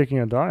damn. Speaking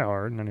of Die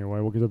Hard, anyway,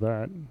 we'll get to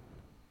that.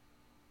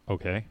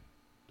 Okay.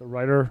 The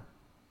writer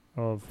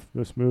of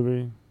this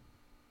movie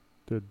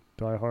did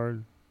Die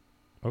Hard.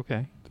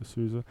 Okay.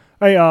 D'Souza.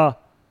 Hey,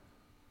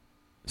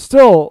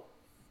 still,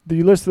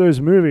 the list of those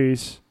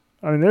movies,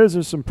 I mean, those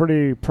are some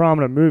pretty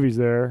prominent movies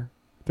there.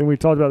 I think we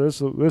talked about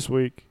this last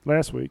week.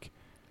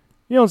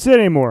 You don't see it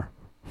anymore.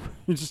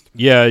 You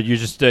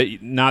just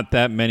not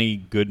that many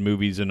good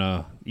movies in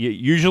a.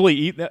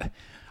 Usually,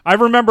 I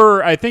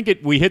remember. I think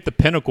we hit the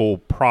pinnacle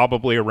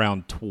probably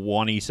around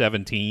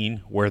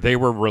 2017, where they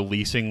were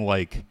releasing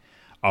like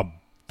a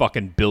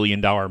fucking $1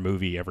 billion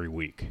movie every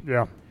week.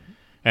 Yeah,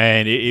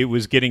 and it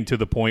was getting to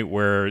the point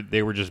where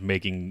they were just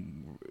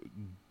making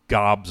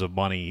gobs of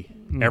money.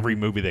 Every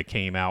movie that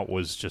came out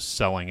was just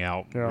selling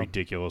out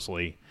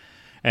ridiculously.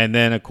 And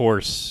then, of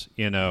course,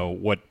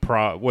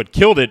 what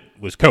killed it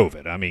was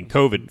COVID. I mean,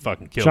 COVID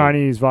fucking killed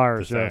Chinese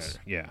virus, yes.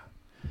 Yeah.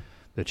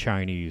 The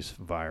Chinese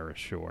virus,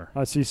 sure.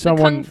 I see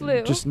someone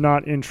just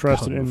not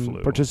interested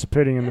in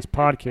participating in this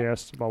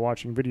podcast by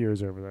watching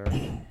videos over there.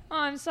 Oh,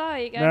 I'm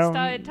sorry. You guys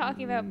started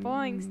talking about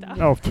boring stuff.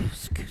 Oh,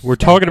 we're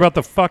talking about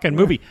the fucking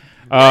movie.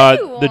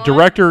 The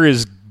director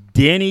is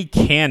Danny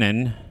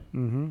Cannon.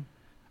 Mm-hmm.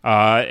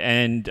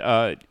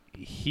 And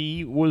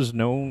he was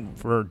known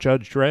for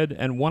Judge Dredd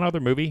and one other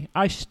movie,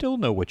 I Still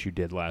Know What You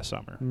Did Last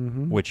Summer,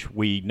 which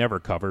we never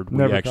covered.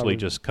 We actually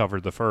just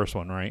covered the first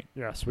one, right?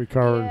 Yes, we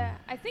covered. Yeah,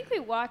 I think we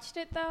watched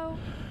it, though.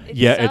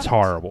 It's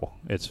horrible.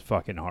 It's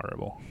fucking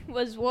horrible.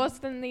 Was worse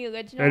than the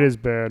original. It is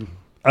bad.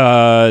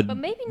 But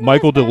maybe not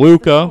Michael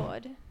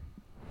DeLuca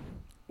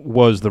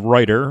was the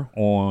writer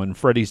on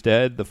Freddy's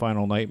Dead, The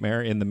Final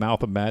Nightmare, In the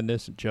Mouth of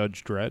Madness,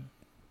 Judge Dredd.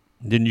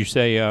 Didn't you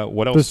say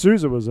what else?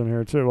 D'Souza was in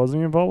here too. Wasn't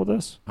he involved with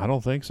this? I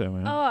don't think so,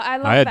 man. Oh, I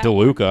love had that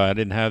DeLuca. one. I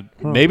didn't have.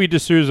 Maybe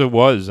D'Souza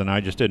was, and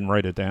I just didn't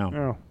write it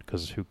down.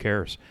 Because who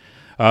cares?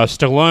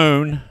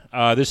 Stallone.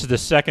 This is the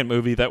second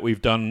movie that we've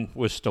done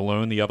with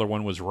Stallone. The other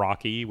one was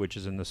Rocky, which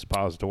is in the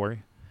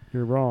suppository.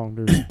 You're wrong.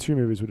 There's 2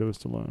 movies we did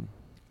with Stallone.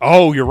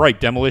 Oh, you're right.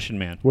 Demolition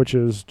Man. Which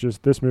is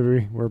just this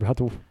movie we're about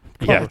to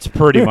cover. Yeah, it's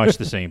pretty much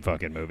the same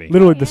fucking movie.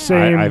 Literally the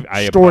same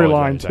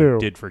storyline, too. I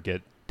did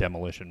forget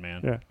Demolition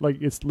Man. Yeah,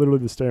 like it's literally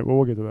the same. Well,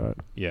 we'll get to that.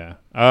 Yeah.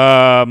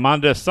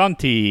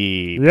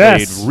 Mondasanti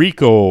played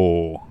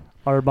Rico.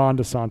 Armand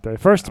Desante.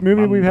 First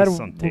movie we've had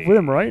with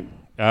him, right?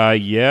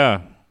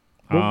 Yeah.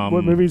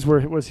 What movies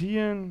was he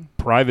in?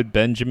 Private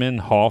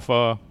Benjamin,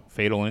 Hoffa,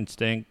 Fatal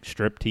Instinct,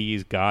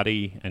 Striptease,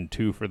 Gotti, and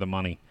Two for the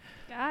Money.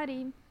 Got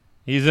him.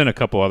 He's in a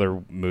couple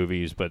other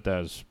movies, but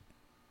that's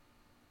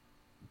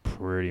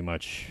pretty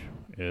much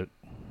it.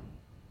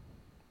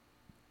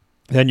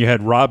 Then you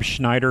had Rob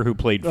Schneider, who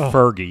played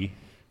Fergie.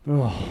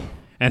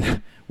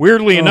 And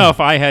weirdly enough,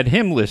 I had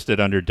him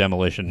listed under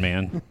Demolition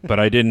Man, but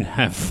I didn't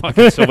have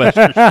fucking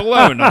Sylvester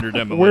Stallone under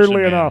Demolition Man.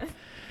 Weirdly enough.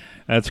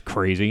 That's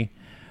crazy.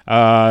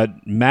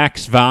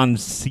 Max von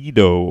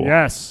Sydow.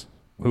 Yes.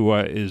 Who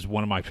is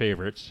one of my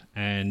favorites.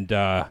 And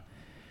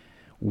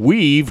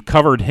we've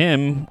covered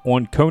him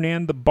on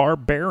Conan the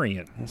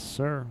Barbarian. Yes,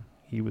 sir.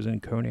 He was in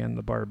Conan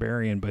the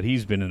Barbarian, but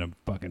he's been in a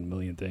fucking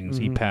million things.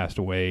 He passed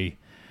away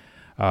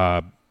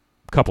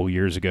couple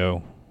years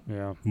ago,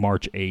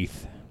 March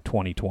 8th,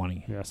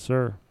 2020. Yes,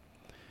 sir.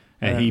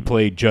 And he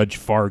played Judge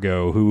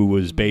Fargo, who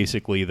was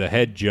basically the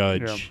head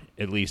judge,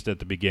 at least at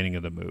the beginning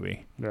of the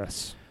movie.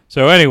 Yes.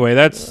 So anyway,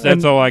 that's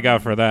all I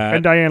got for that.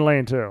 And Diane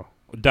Lane, too.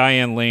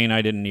 Diane Lane,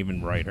 I didn't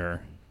even write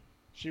her.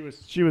 She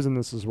was in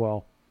this as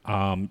well.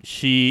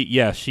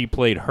 She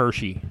played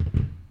Hershey.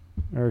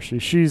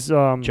 She's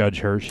Judge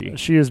Hershey.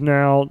 She is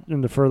now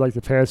for like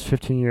the past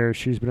 15 years.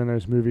 She's been in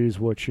those movies,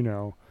 which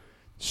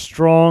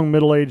strong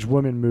middle-aged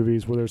women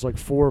movies where there's like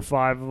 4 or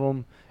 5 of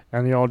them,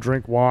 and they all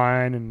drink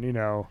wine, and they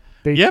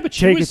but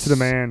take it to the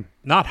man.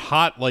 Not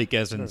hot like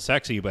as in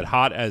sexy, but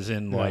hot as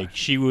in like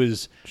she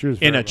was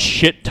in a young.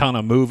 shit ton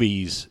of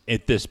movies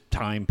at this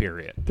time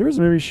period. There was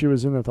a movie she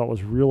was in that I thought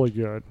was really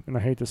good, and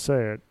I hate to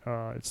say it.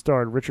 It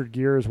starred Richard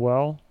Gere as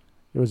well.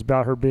 It was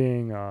about her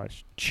being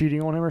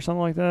cheating on him or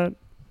something like that.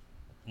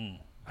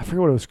 I forget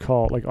what it was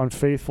called, like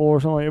Unfaithful or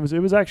something. It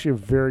was actually a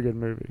very good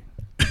movie,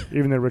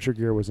 even though Richard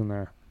Gere was in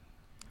there.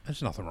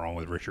 There's nothing wrong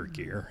with Richard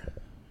Gere.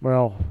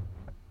 Well,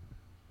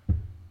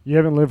 you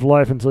haven't lived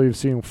life until you've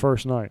seen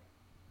First Night.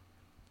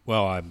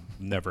 Well, I'm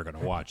never going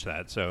to watch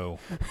that, so...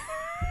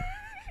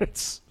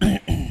 It's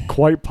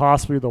quite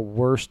possibly the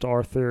worst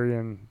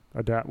Arthurian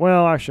adapt.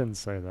 Well, I shouldn't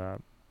say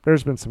that.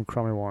 There's been some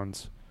crummy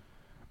ones.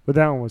 But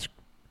that one was...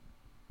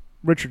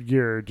 Richard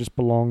Gere just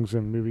belongs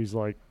in movies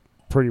like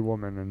Pretty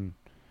Woman and...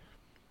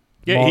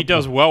 Yeah, he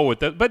does well with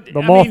that. But the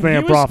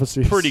Mothman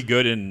Prophecies. Pretty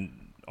good in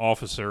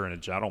Officer and a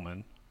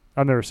Gentleman.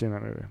 I've never seen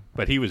that movie.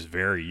 But he was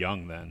very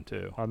young then,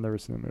 too. I've never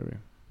seen that movie.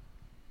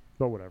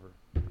 But whatever.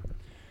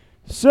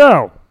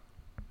 So...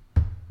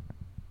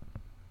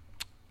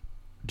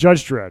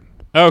 Judge Dredd.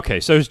 Okay,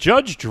 so it's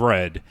Judge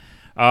Dredd.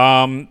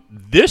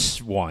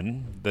 This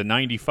one, the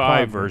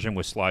 95 version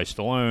with Sly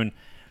Stallone,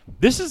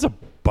 this is a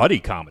buddy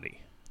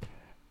comedy.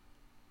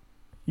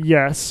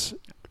 Yes.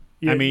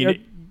 I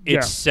mean,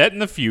 it's set in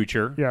the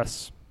future.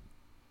 Yes.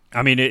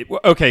 I mean,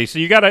 okay, so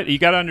you gotta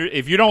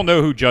if you don't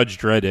know who Judge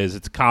Dredd is,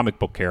 it's a comic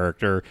book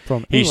character.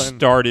 From he England.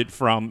 started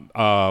from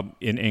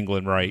in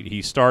England, right?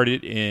 He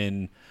started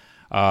in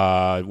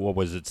what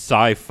was it,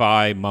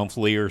 Sci-Fi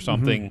Monthly or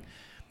something.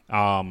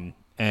 Mm-hmm.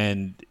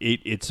 And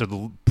it's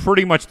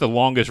pretty much the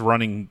longest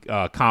running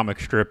comic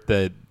strip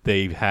that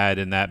they've had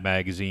in that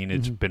magazine.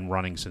 It's been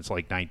running since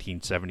like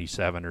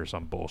 1977 or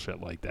some bullshit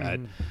like that.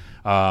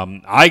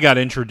 I got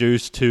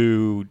introduced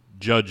to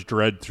Judge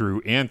Dredd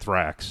through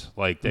Anthrax.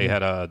 Like they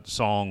had a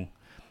song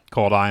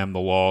called "I Am the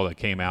Law" that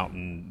came out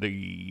in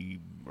the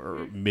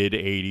mid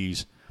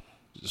 80s.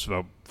 It's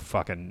a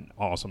fucking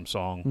awesome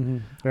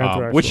song,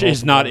 which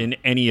is not in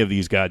any of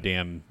these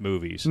goddamn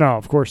movies. No,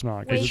 of course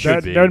not. Because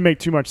that would make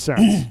too much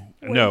sense.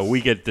 No, we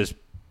get this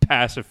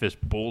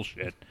pacifist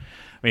bullshit.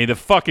 I mean, the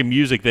fucking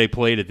music they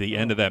played at the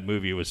end of that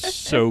movie was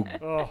so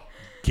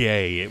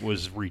gay. It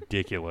was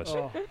ridiculous.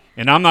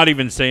 And I'm not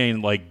even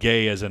saying like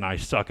gay as in I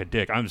suck a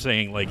dick. I'm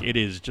saying like it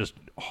is just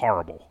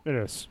horrible. It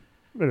is.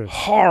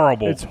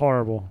 Horrible. It's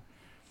horrible.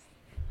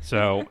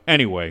 So,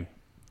 anyway.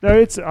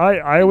 No,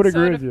 I would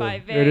agree with you.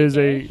 It is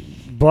a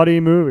buddy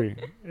movie.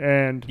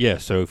 And yeah,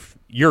 so if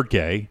you're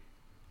gay,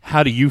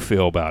 how do you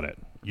feel about it?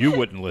 You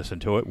wouldn't listen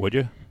to it, would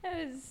you?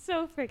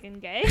 So freaking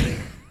gay.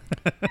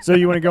 So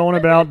you want to go on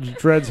about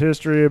Dredd's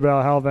history,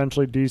 about how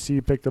eventually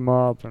DC picked him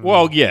up?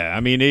 Well, yeah. I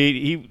mean,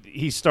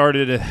 he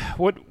started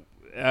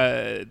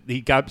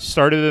he got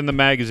started in the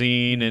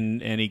magazine,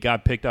 and he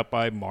got picked up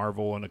by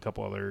Marvel and a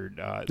couple other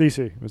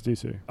DC. It was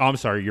DC. Oh, I'm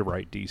sorry, you're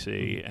right,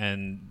 DC.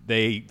 And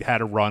they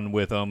had a run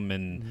with him,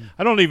 and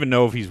I don't even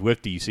know if he's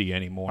with DC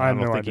anymore. I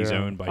don't think he's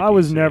owned by DC. I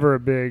was never a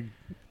big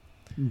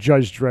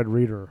Judge Dredd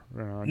reader.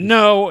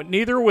 No,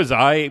 neither was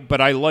I, but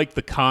I like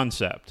the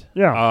concept.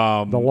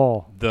 Yeah, the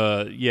law.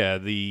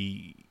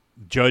 The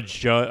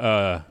judge,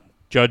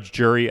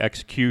 jury,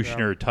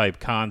 executioner type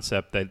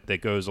concept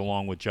that goes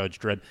along with Judge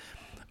Dredd.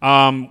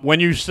 When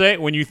you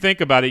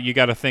think about it, you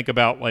got to think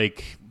about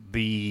like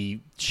the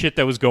shit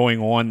that was going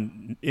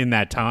on in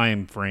that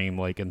time frame.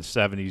 Like in the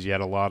 70s, you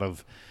had a lot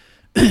of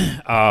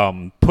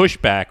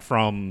pushback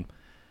from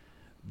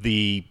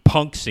the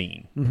punk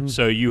scene.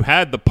 So you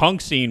had the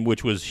punk scene,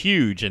 which was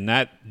huge, and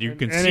that you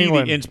can see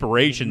England, the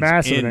inspirations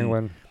massive in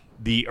England.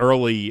 The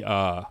early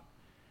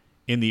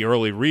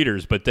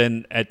readers. But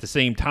then at the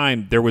same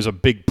time, there was a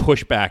big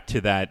pushback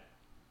to that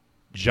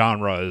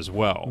genre as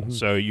well.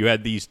 So you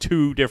had these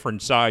two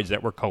different sides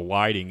that were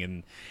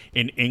colliding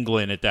in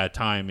England at that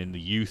time in the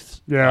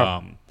youth.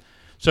 Yeah.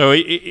 So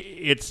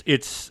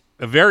it's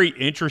a very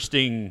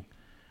interesting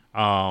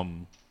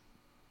time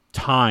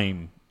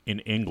in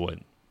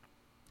England,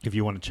 if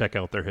you want to check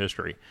out their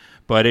history.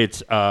 But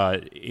it's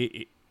an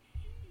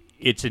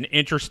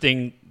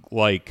interesting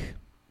like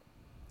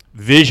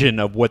vision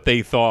of what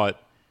they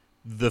thought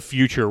the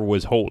future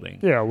was holding.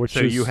 Yeah, which so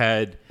is you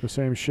had the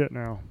same shit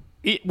now.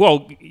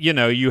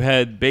 You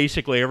had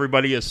basically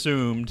everybody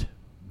assumed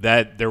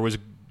that there was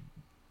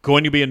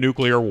going to be a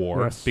nuclear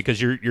war because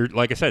you're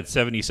like I said,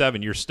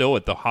 77. You're still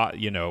at the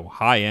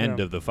high end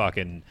of the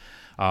fucking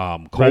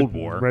Cold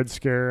War, Red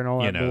Scare, and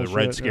all that. The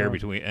Red Scare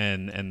between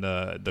and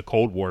the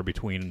Cold War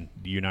between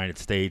the United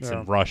States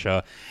and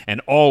Russia,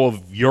 and all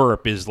of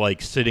Europe is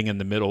like sitting in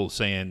the middle,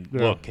 saying,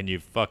 "Look, can you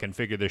fucking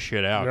figure this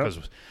shit out? Because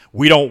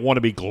we don't want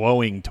to be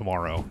glowing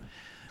tomorrow."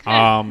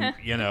 And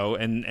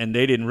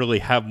they didn't really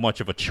have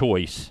much of a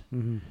choice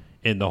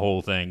in the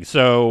whole thing.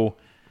 So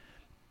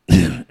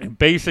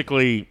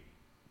basically,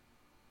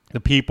 The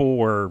people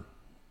were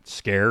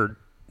scared.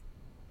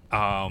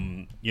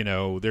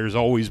 There's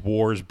always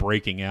wars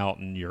breaking out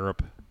in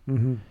Europe.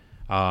 Mm-hmm.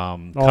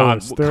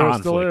 Conflicts.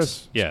 Still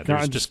is. Yeah,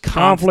 there's just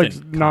conflicts.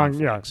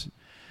 conflicts.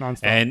 Nonstop.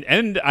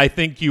 And I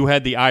think you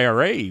had the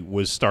IRA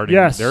was starting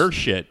their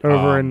shit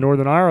over in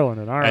Northern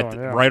Ireland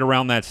right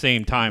around that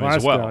same time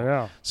as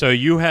well. So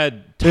you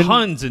had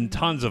tons and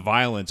tons of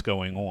violence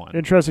going on.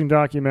 Interesting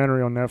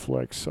documentary on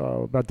Netflix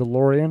about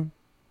DeLorean.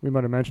 We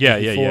might have mentioned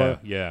it before.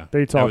 Yeah.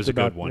 They talked that was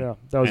about a good one. Yeah,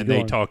 that was and good they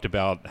one. talked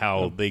about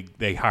how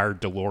they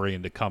hired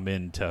DeLorean to come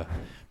in to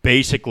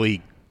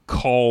basically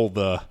call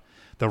the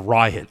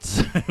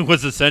riots.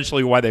 Was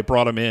essentially why they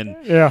brought him in.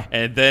 Yeah.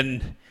 And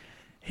then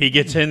he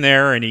gets in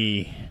there and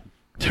he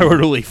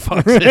totally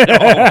fucks it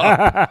all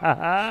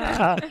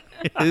up.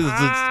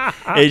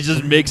 It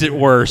just makes it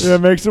worse. Yeah,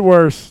 it makes it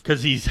worse.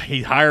 Because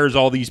he hires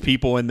all these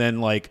people, and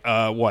then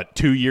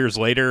 2 years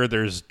later,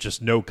 there's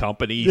just no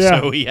company,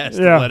 so he has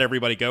to let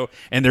everybody go,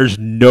 and there's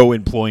no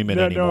employment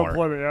anymore.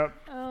 No employment. Yep.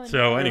 Oh, So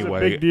no. It was anyway,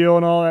 a big deal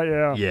and all that.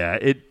 Yeah.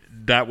 Yeah,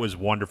 that was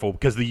wonderful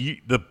because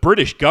the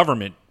British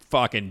government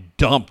fucking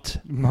dumped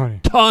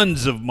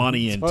tons of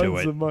money into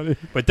it. Of money.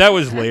 But that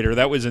was later.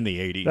 That was in the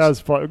 80s. That was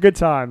fun. Good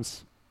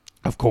times.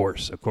 Of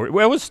course.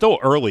 Well, it was still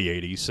early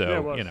 80s,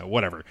 so,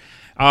 whatever.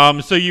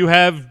 So you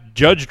have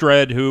Judge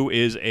Dredd, who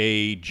is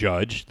a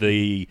judge.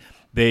 They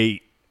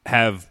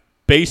have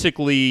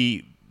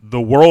basically, the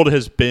world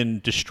has been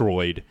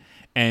destroyed,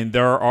 and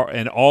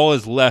all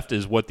is left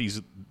is what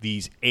these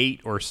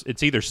 8, or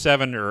it's either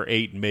 7 or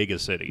 8 mega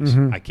cities.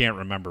 Mm-hmm. I can't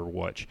remember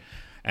which.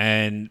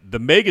 And the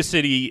mega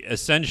city,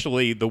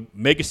 essentially, the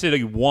mega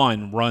city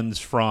 1 runs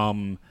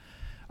from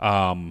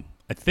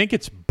I think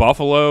it's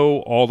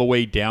Buffalo all the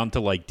way down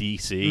to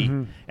D.C.,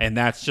 and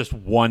that's just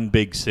one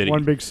big city.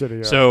 One big city,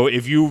 yeah. So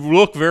if you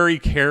look very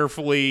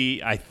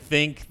carefully, I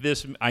think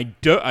I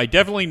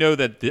definitely know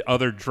that the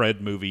other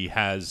Dredd movie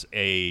has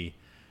the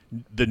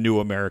new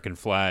American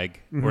flag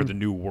or the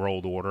new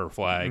World Order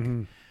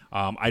flag.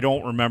 I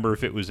don't remember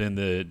if it was in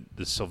the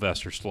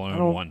Sylvester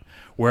Stallone one,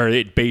 where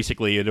it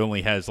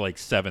only has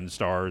 7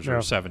 stars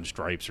or 7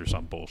 stripes or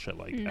some bullshit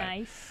like that.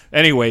 Nice.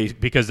 Anyway,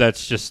 because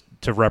that's just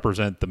to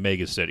represent the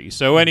mega city.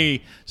 So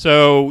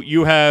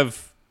you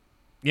have,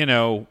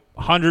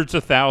 hundreds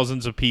of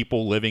thousands of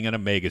people living in a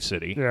mega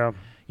city. Yeah.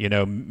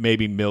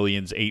 Maybe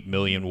millions, 8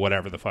 million,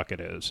 whatever the fuck it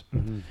is.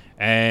 Mm-hmm.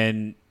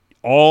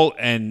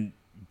 And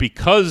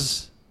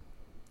because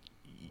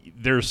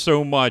there's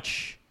so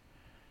much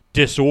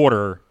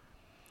disorder,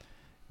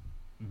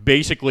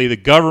 basically the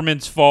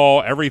governments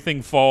fall,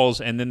 everything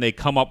falls, and then they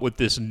come up with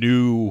this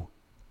new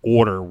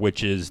order,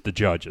 which is the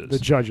judges. The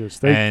judges.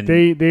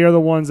 They are the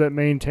ones that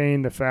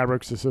maintain the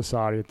fabrics of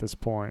society at this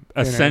point.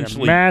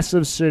 Essentially. In a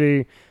massive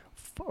city,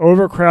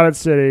 overcrowded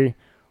city,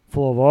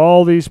 full of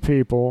all these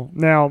people.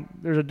 Now,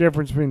 there's a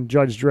difference between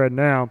Judge Dredd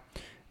now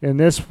and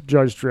this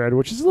Judge Dredd,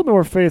 which is a little bit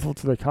more faithful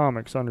to the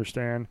comics,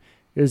 understand,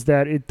 is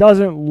that it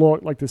doesn't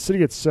look like the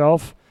city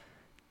itself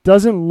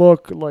doesn't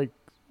look like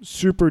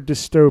super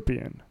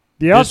dystopian.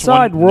 The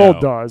outside world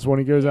does when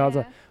he goes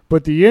outside,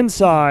 but the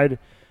inside,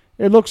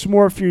 it looks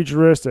more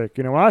futuristic.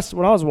 When I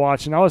was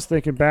watching, I was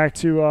thinking back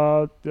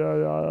to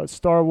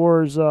Star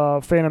Wars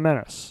Phantom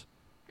Menace.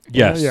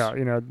 Yes.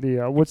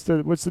 What's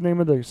the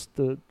name of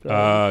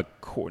the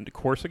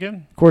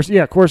Corsican?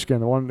 Corsican,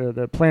 the one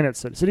the planet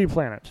city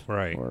planet,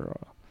 right? Or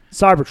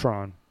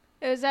Cybertron.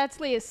 It was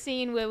actually a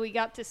scene where we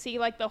got to see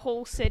the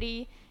whole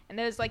city, and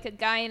there was a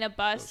guy in a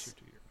bus.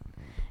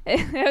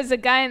 There was a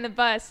guy in the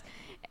bus,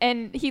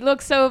 and he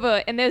looks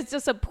over, and there's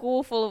just a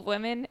pool full of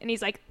women, and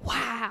he's like,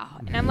 "Wow!"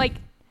 And I'm like,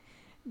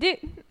 "Dude,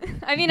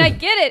 I mean, I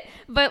get it,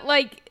 but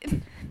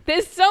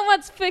there's so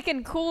much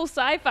freaking cool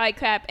sci-fi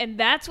crap, and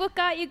that's what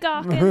got you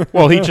gawking."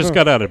 Well, he just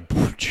got out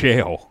of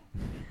jail.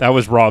 That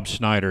was Rob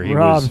Schneider.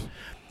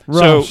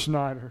 Rob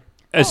Schneider.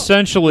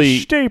 Essentially,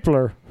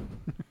 Stapler.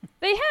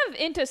 They have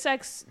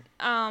intersex,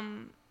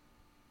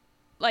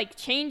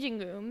 changing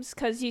rooms,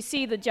 because you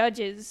see the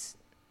judges,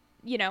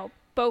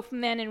 both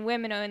men and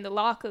women are in the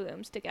locker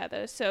rooms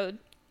together. So,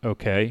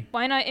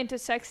 why not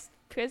intersex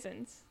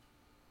prisons?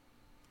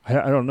 I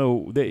don't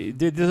know. It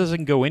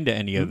doesn't go into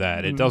any of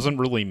that. It doesn't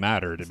really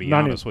matter, to be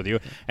honest with you.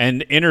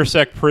 And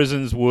intersect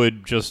prisons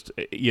would just,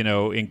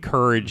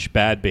 encourage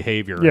bad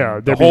behavior.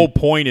 Yeah, the whole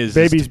point is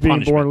babies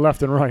being born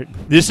left and right.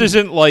 This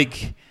isn't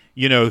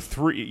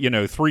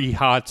three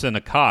hots and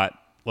a cot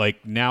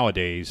like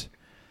nowadays.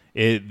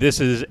 This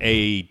is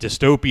a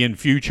dystopian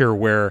future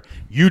where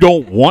you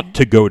don't want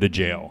to go to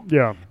jail.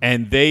 Yeah,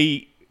 and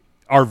they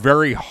are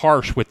very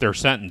harsh with their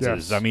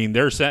sentences. Yes. I mean,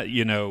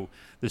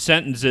 the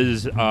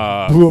sentences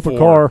blew up a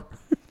car.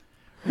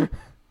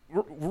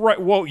 Right.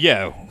 Well,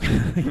 yeah.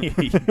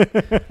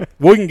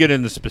 We can get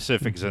into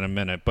specifics in a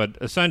minute, but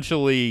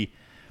essentially,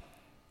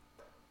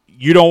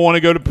 you don't want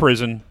to go to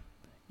prison.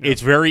 Yep.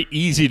 It's very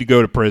easy to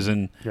go to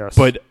prison. Yes.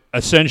 But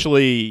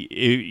essentially,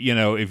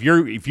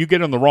 if you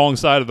get on the wrong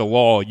side of the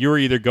law, you're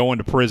either going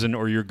to prison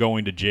or you're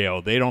going to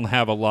jail. They don't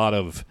have a lot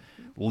of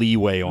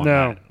leeway on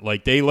that.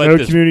 They let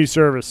community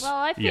service. Well,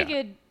 I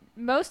figured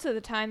most of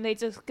the time they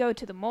just go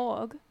to the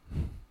morgue.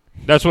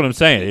 That's what I'm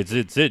saying.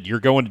 It's it. You're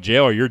going to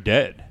jail or you're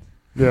dead.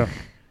 Yeah.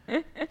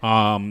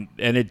 And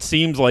it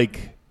seems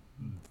like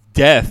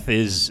death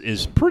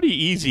is pretty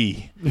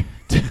easy.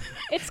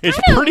 It's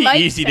pretty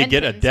easy to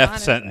get a death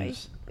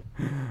sentence.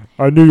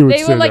 I knew you would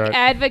say that. They were like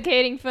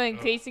advocating for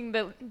increasing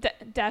the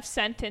death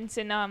sentence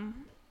in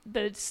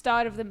the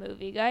start of the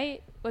movie,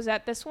 right? Was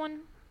that this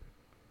one?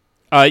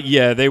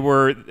 Yeah, they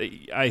were.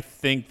 I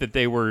think that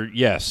they were.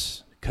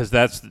 Yes, because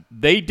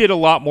they did a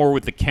lot more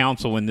with the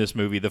council in this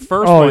movie. The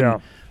first one. Yeah.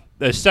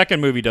 The second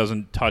movie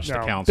doesn't touch the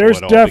council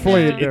at all. There's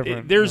definitely a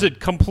different. There's a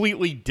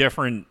completely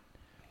different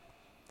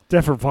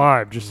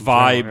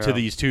vibe to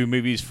these two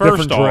movies.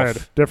 First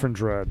different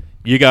Dredd.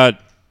 You got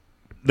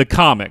the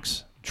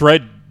comics.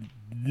 Dredd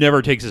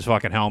never takes his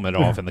fucking helmet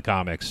off in the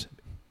comics.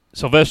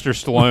 Sylvester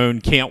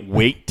Stallone can't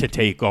wait to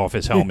take off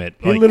his helmet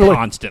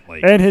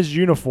constantly. And his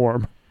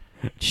uniform.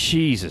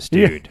 Jesus,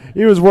 dude.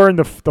 He was wearing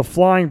the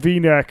flying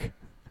V-neck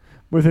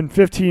within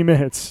 15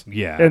 minutes.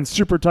 Yeah. And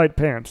super tight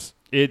pants.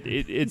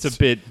 It's a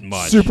bit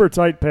much. Super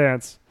tight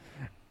pants.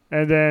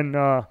 And then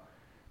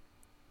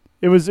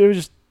it was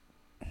just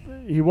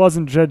he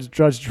wasn't Judge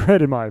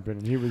Dredd in my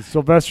opinion. He was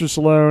Sylvester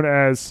Stallone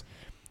as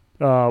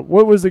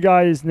what was the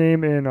guy's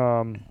name in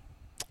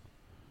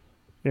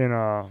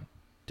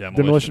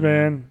Demolition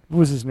Man? What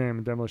was his name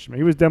in Demolition Man?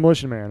 He was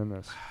Demolition Man in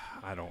this.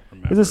 I don't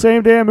remember. It's the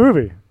same damn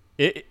movie.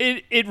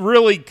 It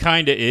really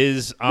kind of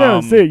is.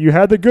 See, you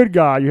had the good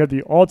guy. You had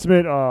the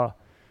ultimate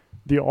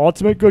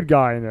good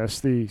guy in this,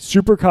 the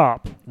super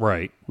cop.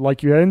 Right.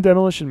 Like you had in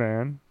Demolition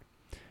Man.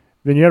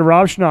 Then you had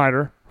Rob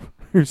Schneider,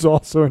 who's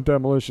also in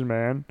Demolition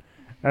Man,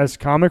 as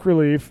comic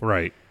relief.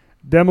 Right.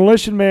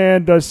 Demolition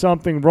Man does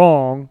something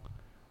wrong.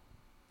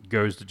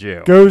 Goes to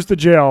jail.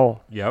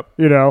 Yep.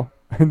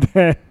 And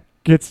then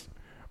gets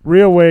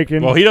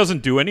reawakened. Well, he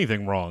doesn't do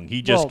anything wrong.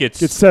 He just gets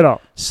set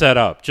up.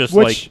 Just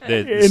like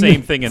the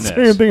same thing in this.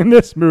 Same thing in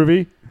this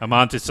movie.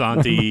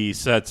 Amontesanti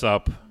sets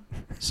up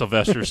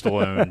Sylvester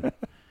Stallone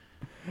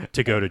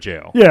to go to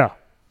jail. Yeah.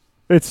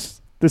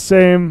 It's the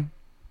same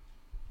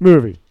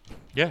movie.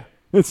 Yeah.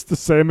 It's the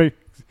same.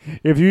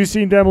 If you've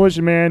seen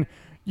Demolition Man,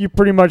 you've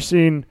pretty much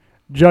seen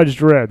Judge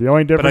Dredd. The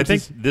only difference But I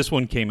think this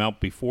one came out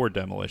before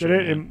Demolition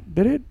Man.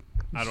 Did it?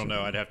 I don't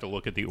know. I'd have to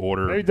look at the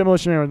order. Maybe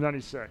Demolition Man was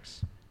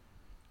 96.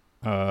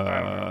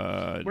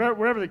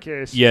 Whatever the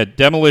case. Yeah,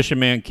 Demolition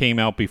Man came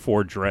out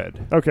before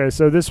Dredd. Okay,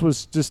 so this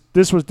was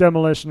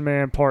Demolition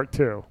Man Part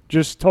 2.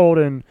 Just told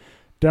in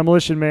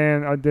Demolition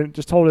Man,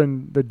 just told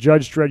in the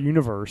Judge Dredd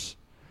universe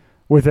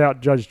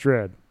without Judge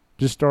Dredd.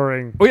 Just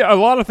starring... Well, yeah, a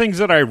lot of things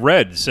that I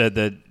read said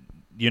that,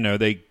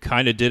 they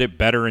kind of did it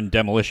better in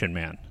Demolition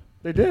Man.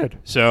 They did.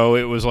 So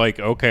it was like,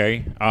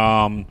 okay.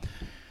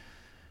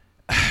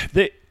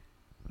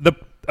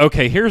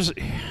 Here's...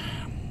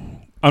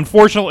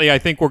 Unfortunately, I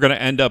think we're going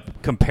to end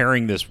up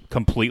comparing this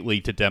completely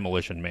to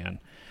Demolition Man.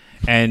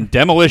 And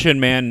Demolition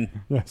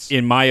Man, yes,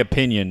 in my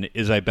opinion,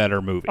 is a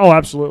better movie. Oh,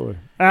 absolutely.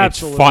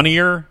 Absolutely. It's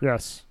funnier.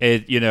 Yes.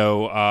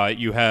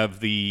 You have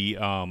the...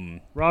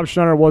 Rob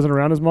Schneider wasn't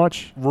around as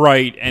much.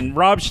 Right. And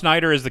Rob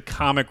Schneider as the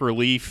comic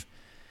relief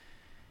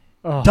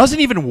doesn't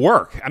even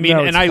work. I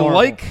mean, I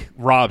like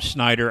Rob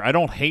Schneider. I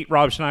don't hate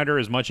Rob Schneider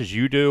as much as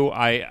you do.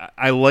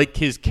 I like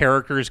his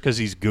characters because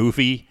he's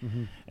goofy.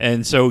 Mm-hmm.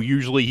 And so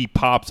usually he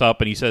pops up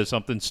and he says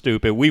something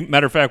stupid.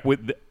 Matter of fact,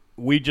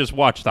 we just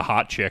watched The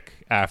Hot Chick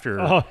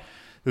after,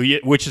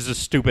 which is a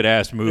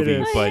stupid-ass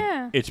movie,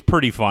 it's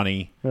pretty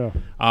funny. Yeah.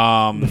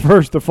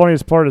 The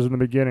funniest part is in the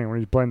beginning when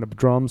he's playing the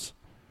drums.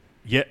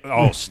 Yeah.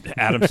 Oh,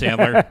 Adam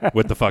Sandler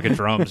with the fucking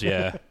drums,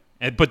 yeah.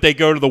 But they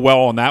go to the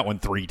well on that one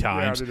 3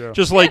 times. Yeah,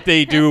 just like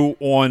they do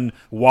on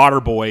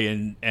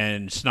Waterboy,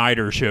 and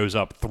Snyder shows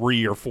up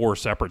 3 or 4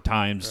 separate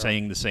times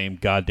saying the same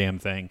goddamn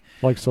thing.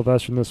 Like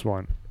Sylvester in this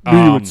one. I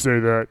knew you would say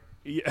that.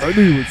 I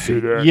knew you would say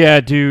that.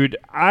 Yeah, dude.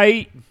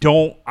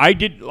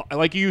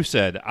 Like you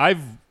said,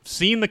 I've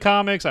seen the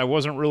comics. I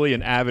wasn't really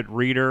an avid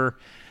reader,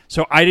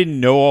 so I didn't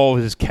know all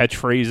his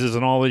catchphrases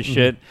and all this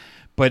shit.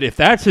 But if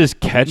that's his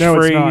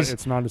catchphrase... No,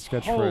 it's not his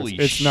catchphrase. Holy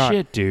it's shit,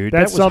 not. Dude.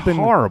 That's that was something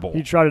horrible.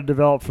 He tried to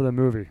develop for the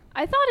movie.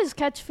 I thought his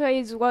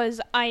catchphrase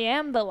was, I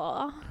am the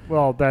law.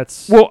 Well,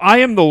 that's... Well, I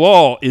am the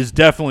law is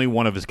definitely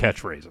one of his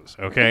catchphrases,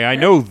 okay? I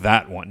know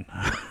that one.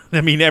 I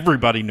mean,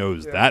 everybody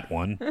knows that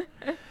one.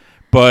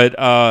 But,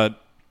 God,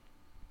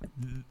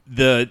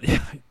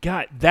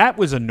 that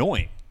was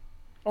annoying.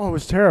 Oh, it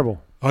was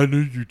terrible. I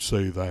knew you'd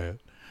say that.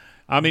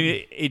 I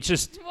mean, it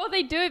just... Well,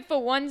 they do it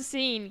for one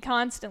scene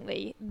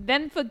constantly,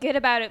 then forget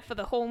about it for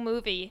the whole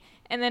movie,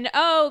 and then,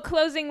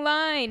 closing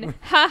line,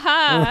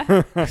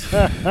 ha-ha.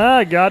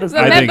 God is...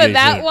 Remember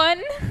that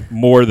one?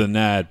 More than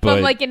that, but...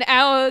 From like an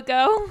hour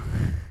ago?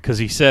 Because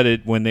he said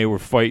it when they were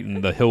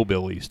fighting the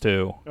hillbillies,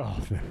 too.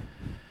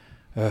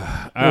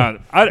 I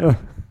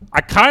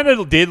kind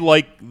of did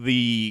like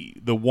the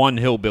one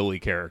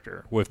hillbilly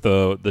character with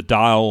the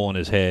dial on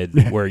his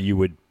head where you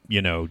would...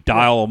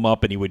 dial him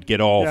up and he would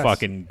get all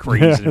fucking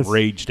crazy and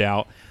raged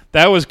out.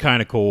 That was kind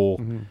of cool.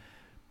 Mm-hmm.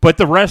 But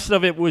the rest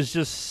of it was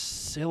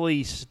just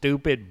silly,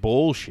 stupid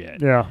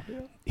bullshit. Yeah.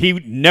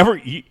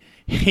 He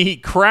he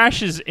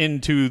crashes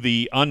into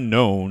the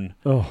unknown,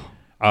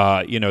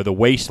 the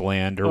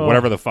wasteland or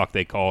whatever the fuck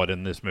they call it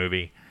in this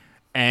movie,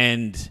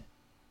 and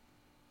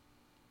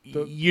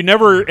you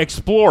never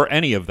explore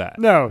any of that.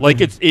 No, like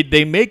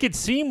they make it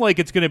seem like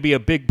it's going to be a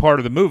big part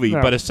of the movie,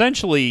 but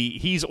essentially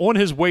he's on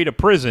his way to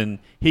prison.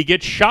 He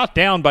gets shot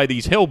down by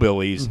these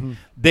hillbillies. Mm-hmm.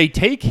 They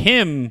take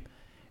him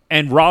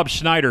and Rob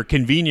Schneider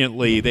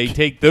conveniently. They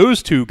take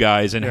those two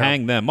guys and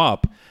hang them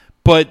up,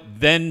 but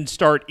then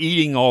start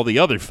eating all the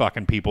other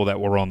fucking people that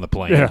were on the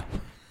plane. Yeah.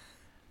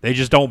 They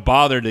just don't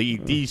bother to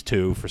eat these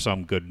two for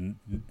some good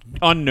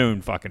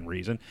unknown fucking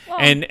reason. Well,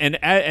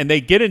 and they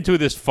get into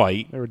this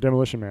fight. They were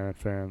Demolition Man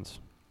fans.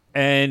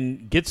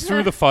 And gets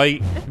through the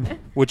fight,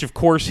 which of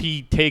course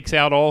he takes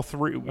out all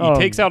three. He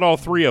takes out all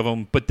three of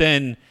them, but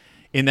then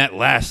in that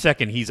last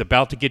second, he's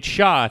about to get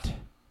shot,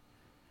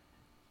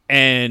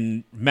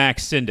 and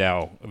Max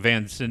Sydow,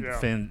 Max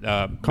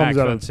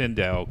von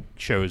Sydow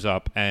shows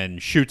up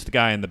and shoots the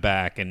guy in the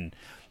back, and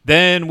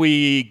then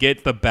we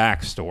get the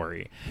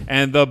backstory.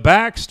 And the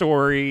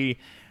backstory,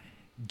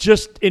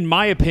 just in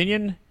my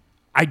opinion,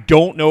 I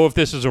don't know if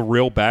this is a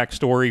real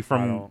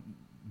backstory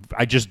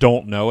I just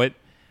don't know it.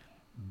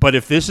 But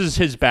if this is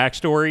his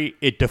backstory,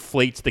 it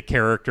deflates the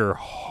character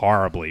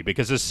horribly.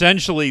 Because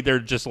essentially they're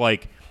just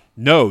like,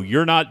 no,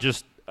 you're not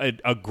just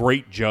a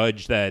great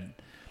judge that,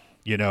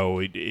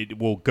 it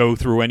will go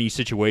through any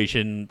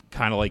situation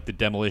kind of like the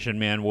Demolition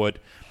Man would.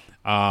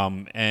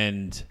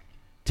 And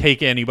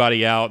take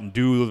anybody out and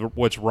do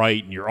what's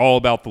right, and you're all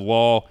about the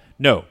law.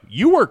 No,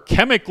 you were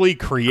chemically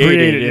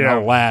created in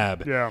a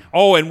lab. Yeah.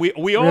 Oh, and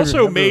we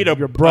also made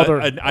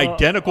an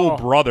identical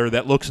brother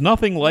that looks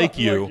nothing like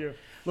you.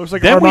 Looks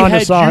like then Armand we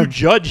had Assange. you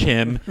judge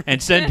him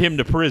and send him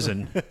to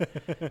prison.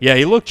 Yeah,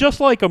 he looked just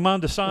like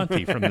Armand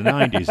Assange from the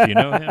 90s. Do you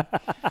know him?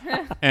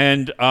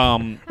 And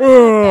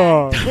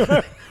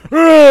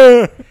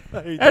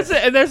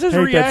that's his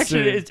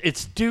reaction.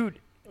 It's dude,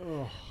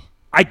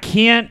 I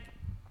can't.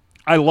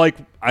 I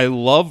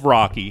love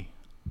Rocky.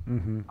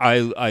 Mm-hmm.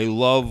 I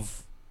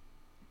love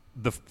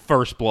the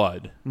First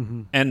Blood,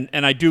 mm-hmm.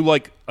 and I do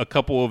like a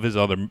couple of his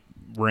other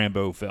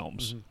Rambo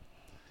films. Mm-hmm.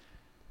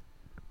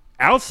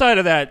 Outside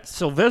of that,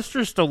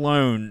 Sylvester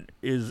Stallone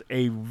is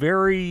a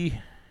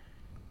very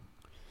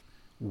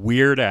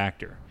weird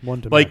actor.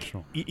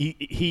 One-dimensional. Like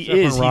he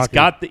is.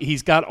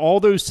 He's got all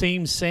those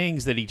same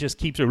sayings that he just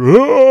keeps.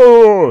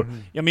 Mm-hmm.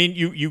 I mean,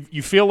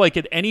 you feel like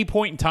at any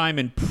point in time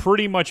in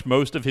pretty much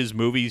most of his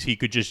movies, he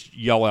could just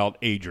yell out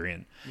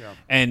Adrian,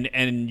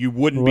 and you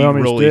wouldn't be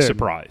really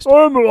surprised.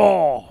 I'm the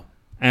law,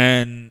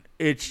 and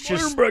it's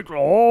just.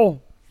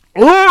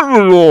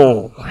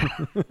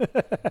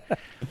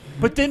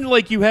 But then,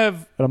 like, you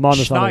have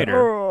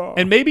Schneider,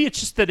 and maybe it's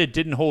just that it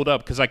didn't hold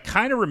up because I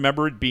kind of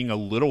remember it being a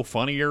little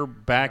funnier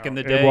back in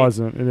the day. It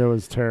wasn't, and it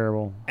was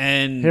terrible.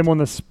 And him on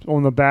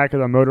the back of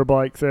the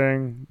motorbike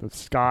thing, the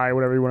Sky,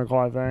 whatever you want to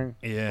call that thing.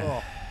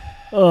 Yeah.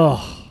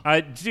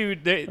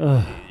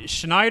 Dude,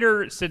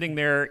 Schneider sitting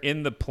there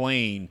in the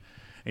plane,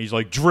 and he's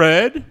like,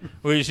 Dredd,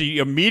 which he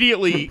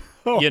immediately,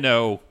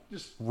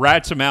 just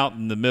rats him out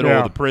in the middle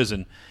of the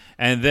prison,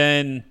 and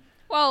then.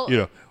 Well,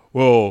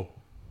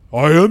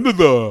 I am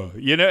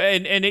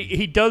and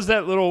he does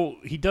that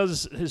he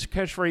does his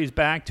catchphrase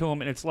back to him,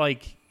 and it's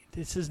like,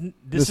 this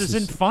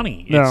isn't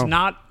funny. No. It's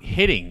not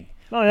hitting.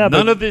 Oh, yeah,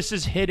 none of this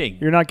is hitting.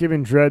 You're not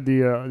giving Dredd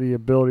the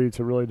ability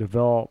to really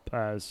develop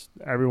as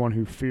everyone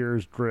who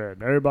fears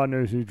Dredd. Everybody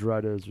knows who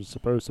Dredd is. You're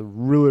supposed to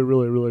really,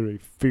 really, really, really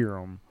fear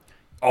him.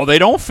 Oh, they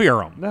don't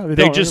fear him. No,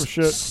 they just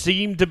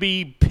seem to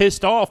be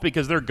pissed off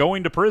because they're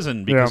going to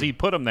prison because he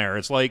put them there.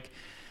 It's like,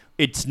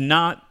 it's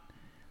not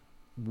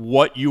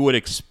what you would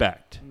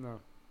expect. No.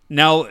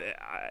 Now,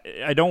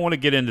 I don't want to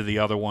get into the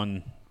other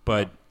one,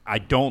 but I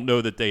don't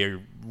know that they are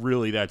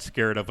really that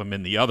scared of him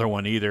in the other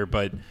one either.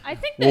 But I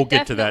think we'll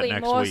get to that next week. They're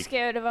definitely more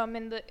scared of him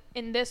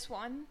in this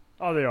one.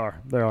 Oh, they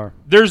are. They are.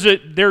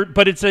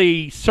 But it's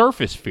a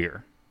surface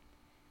fear.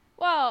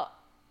 Well,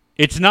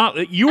 it's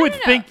not. You would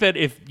think that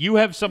if you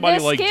have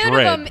somebody like Dredd, they're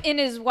scared of him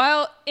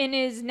in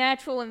his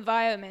natural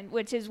environment,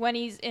 which is when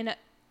he's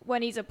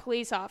a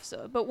police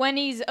officer. But when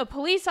he's a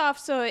police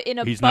officer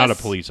he's not a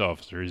police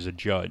officer. He's a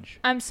judge.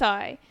 I'm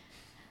sorry.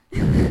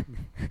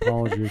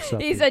 Apology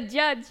accepted. He's a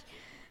judge.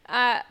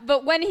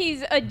 But when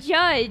he's a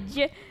judge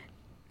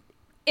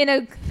in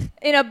a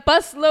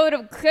busload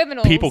of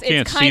criminals, people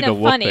can't it's see the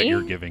look funny. that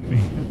you're giving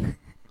me.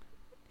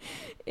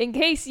 In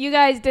case you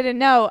guys didn't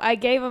know, I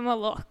gave him a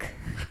look.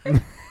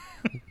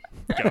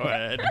 Go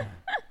ahead.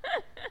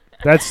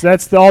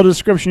 That's all the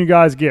description you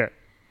guys get.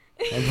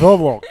 The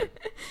look.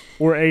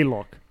 Or a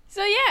look.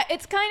 So yeah,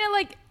 it's kind of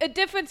like a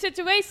different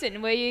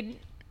situation where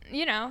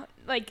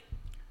like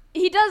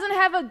he doesn't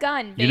have a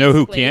gun. Basically. You know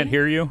who can't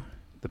hear you?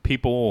 The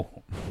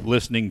people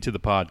listening to the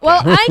podcast.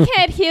 Well, I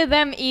can't hear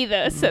them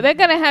either, so they're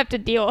gonna have to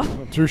deal.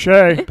 Touche.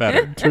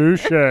 Better.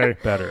 Touche.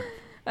 Better.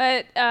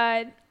 But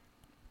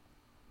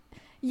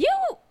you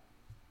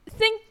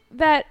think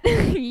that?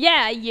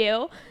 Yeah,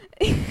 you.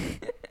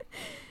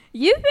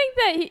 You think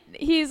that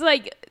he's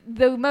like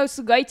the most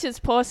righteous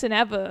person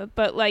ever,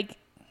 but like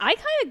I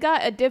kind of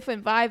got a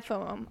different vibe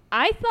from him.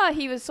 I thought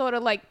he was sort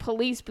of like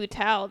police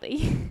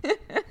brutality.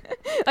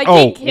 Like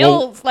he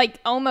kills like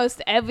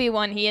almost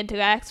everyone he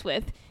interacts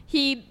with.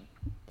 He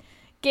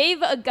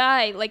gave a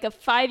guy like a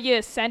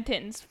 5-year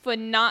sentence for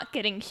not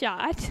getting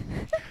shot.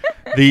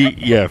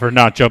 For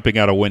not jumping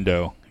out a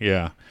window.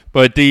 Yeah.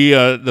 But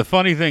the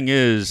funny thing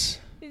is,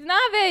 he's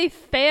not a very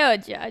fair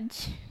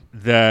judge.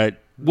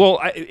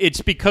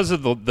 It's because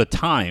of the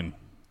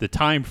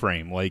time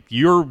frame. Like,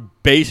 you're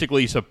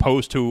basically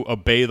supposed to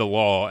obey the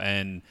law,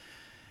 and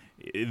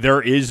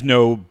there is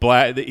no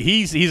black.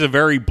 He's a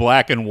very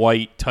black and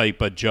white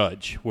type of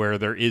judge where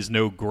there is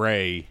no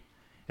gray,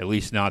 at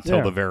least not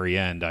till the very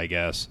end, I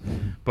guess.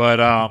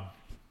 But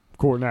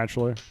court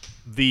naturally.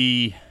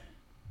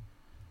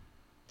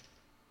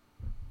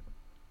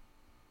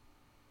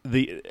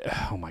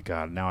 Oh my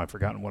God! Now I've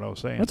forgotten what I was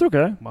saying. That's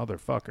okay,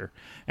 motherfucker.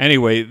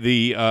 Anyway,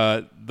 the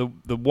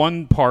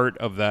one part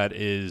of that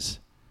is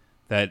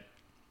that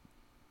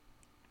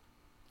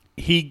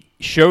he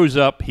shows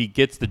up, he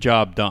gets the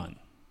job done.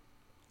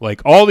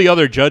 Like, all the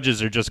other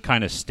judges are just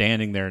kind of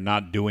standing there,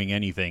 not doing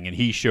anything, and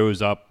he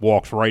shows up,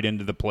 walks right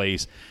into the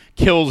place,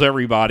 kills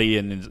everybody,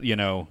 and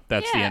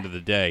that's the end of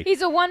the day.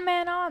 He's a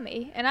one-man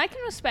army, and I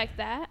can respect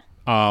that.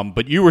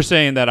 But you were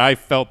saying that I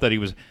felt that he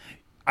was.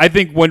 I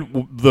think when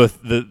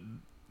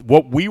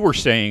what we were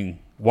saying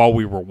while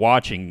we were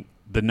watching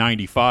the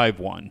 95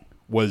 one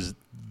was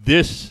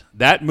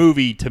that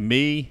movie to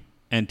me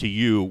and to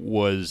you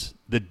was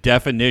the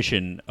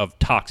definition of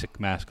toxic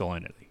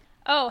masculinity.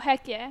 Oh,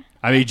 heck yeah.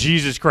 I mean,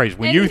 Jesus Christ.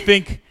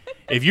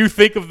 If you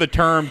think of the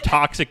term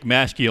toxic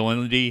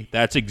masculinity,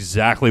 that's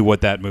exactly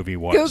what that movie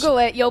was. Google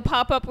it. You'll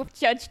pop up with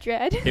Judge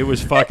Dredd. It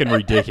was fucking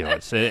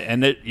ridiculous.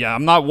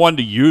 I'm not one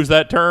to use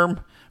that term,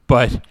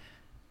 but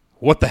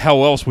what the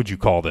hell else would you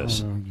call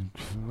this?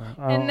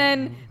 And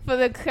then for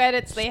the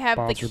credits, they have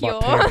The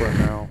Cure.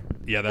 Now.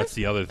 Yeah, that's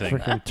the other thing.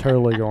 Freaking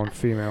totally going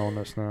female in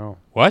this now.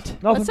 What?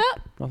 Nothing. What's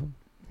up? Nothing.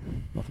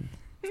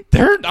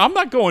 I'm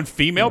not going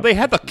female. They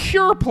had The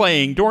Cure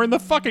playing during the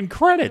fucking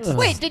credits.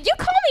 Wait, did you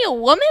call me a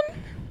woman?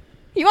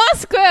 You want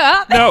to square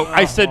up? No,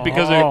 I said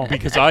because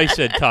I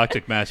said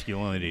toxic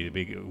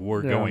masculinity.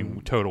 We're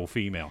going total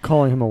female.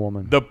 Calling him a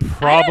woman. The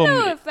problem, I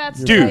don't know if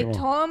that's dude, the right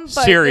term,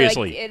 but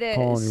seriously, it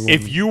is.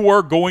 If you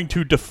were going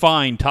to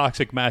define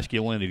toxic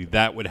masculinity,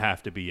 that would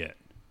have to be it.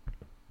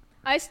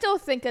 I still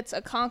think it's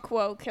a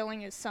Okonkwo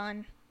killing his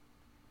son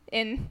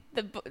in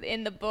the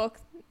book.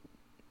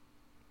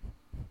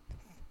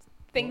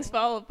 Things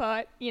Fall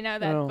Apart. You know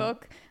that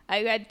book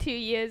I read 2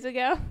 years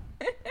ago.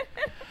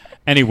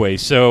 Anyway,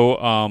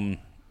 so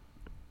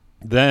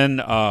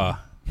then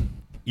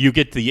you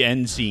get the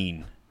end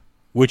scene,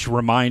 which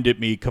reminded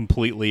me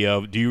completely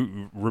of. Do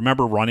you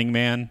remember Running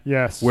Man?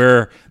 Yes.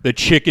 Where the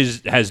chick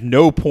has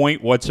no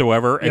point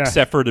whatsoever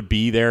except for to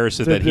be there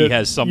so that he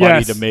has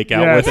somebody to make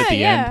out with at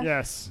the end.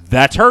 Yes.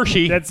 That's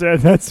Hershey. That's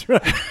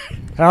right.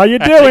 How you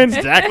doing? That's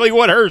exactly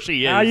what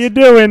Hershey is. How you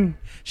doing?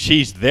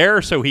 She's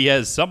there so he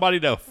has somebody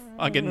to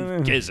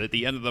fucking kiss at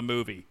the end of the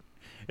movie.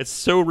 It's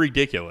so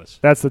ridiculous.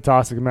 That's the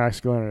toxic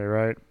masculinity,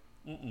 right?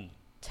 Mm-mm.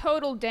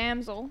 Total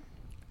damsel.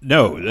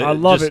 No. I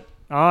love it.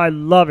 I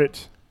love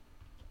it.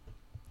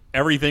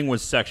 Everything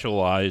was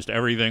sexualized.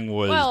 Everything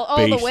was all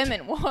based. the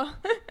women were.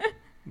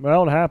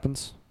 Well, it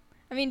happens.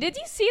 I mean, did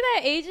you see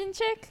that Asian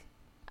chick?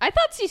 I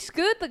thought she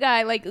screwed the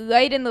guy, like,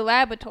 right in the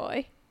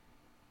laboratory.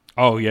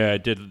 Oh, yeah.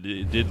 It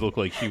did look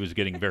like she was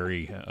getting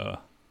very...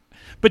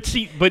 But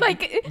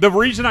like, the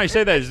reason I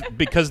say that is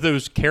because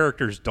those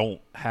characters don't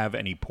have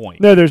any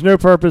point. No, there's no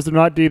purpose. They're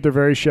not deep. They're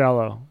very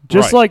shallow.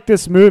 Just like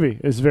this movie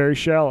is very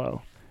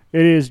shallow.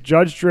 It is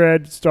Judge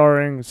Dredd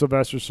starring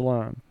Sylvester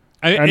Stallone.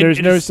 And there's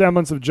no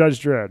semblance of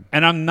Judge Dredd.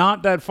 And I'm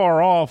not that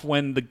far off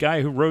when the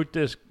guy who wrote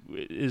this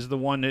is the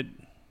one that...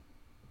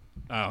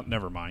 Oh,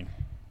 never mind.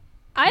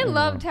 I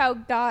loved how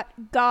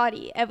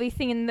gaudy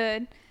everything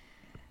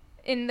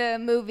in the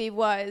movie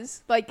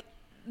was. Like...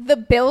 The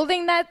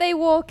building that they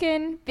walk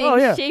in being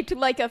shaped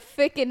like a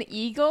frickin'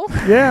 eagle.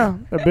 Yeah,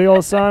 a big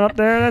old sign up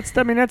there. That's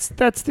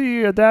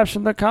the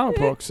adaptation of the comic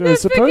books. So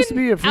it's supposed to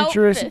be a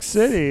futuristic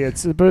city.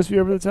 It's supposed to be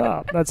over the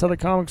top. That's how the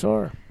comics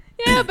are.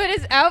 Yeah, but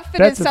his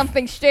outfit is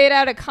something straight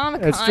out of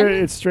Comic-Con.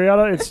 It's straight out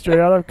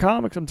of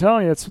comics. I'm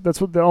telling you,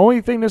 that's what the only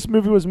thing this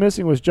movie was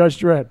missing was Judge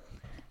Dredd.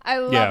 I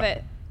love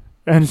it.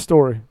 And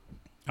story.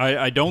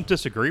 I don't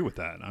disagree with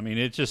that. I mean,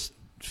 it just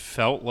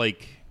felt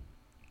like.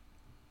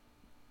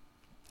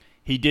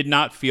 He did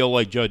not feel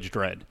like Judge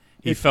Dredd.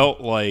 He felt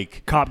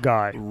like... Cop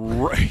guy.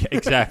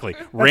 Exactly.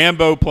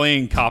 Rambo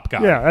playing cop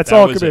guy. Yeah, that's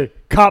all it could be.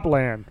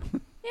 Copland.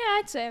 Yeah,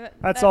 I'd say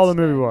that's all the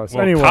movie was.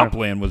 Well, anyway.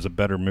 Copland was a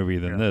better movie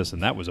than this,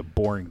 and that was a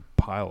boring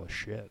pile of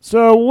shit.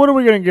 So what are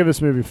we going to give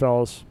this movie,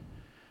 fellas?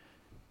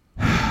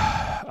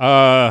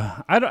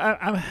 I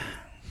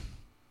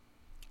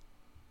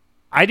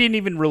didn't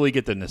even really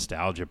get the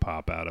nostalgia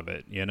pop out of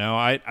it. You know,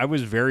 I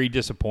was very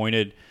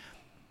disappointed.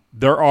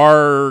 There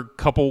are a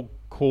couple...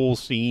 cool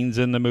scenes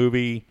in the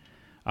movie.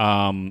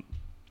 I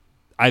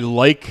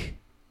like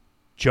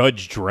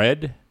Judge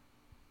Dredd.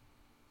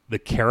 the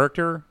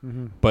character,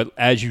 but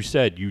as you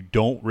said, you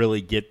don't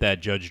really get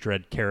that Judge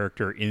Dredd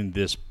character in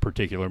this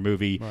particular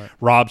movie. Right.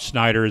 Rob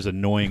Schneider is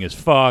annoying as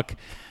fuck.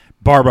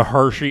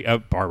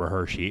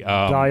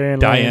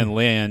 Diane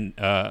Lane,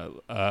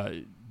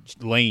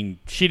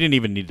 she didn't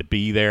even need to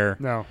be there.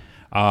 No.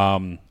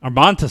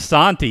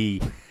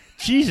 Armantasanti,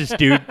 Jesus,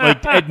 dude,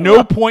 like at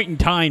no point in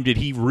time did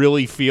he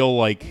really feel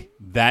like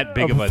that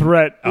big of a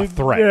threat.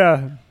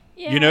 Yeah.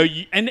 You know,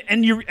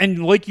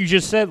 and like you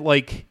just said,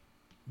 like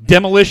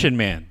Demolition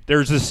Man.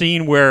 There's a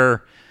scene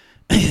where,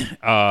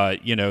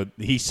 you know,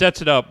 he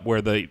sets it up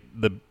where the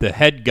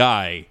head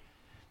guy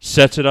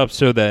sets it up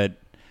so that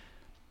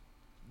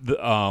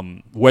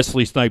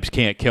Wesley Snipes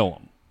can't kill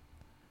him.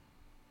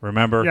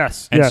 Remember?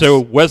 Yes. And so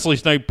Wesley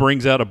Snipes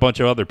brings out a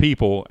bunch of other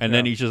people, and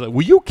then he's just like,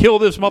 "Will you kill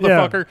this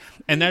motherfucker?"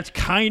 Yeah. And that's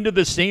kind of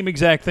the same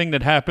exact thing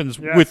that happens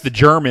with the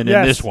German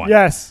in this one.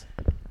 Yes.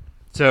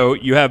 So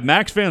you have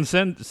Max von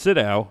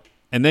Sydow,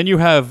 and then you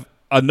have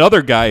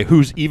another guy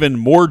who's even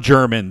more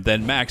German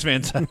than Max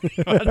von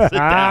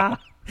Sydow.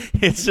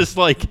 It's just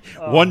like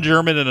one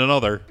German and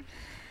another.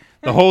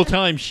 The whole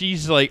time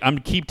she's like,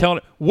 keep telling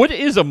her, what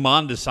is a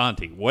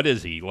Mondasanti? What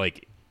is he,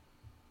 like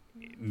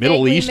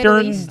Middle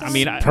Eastern? I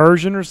mean,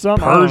 Persian or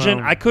something? Persian.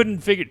 I couldn't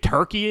figure,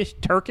 Turkish.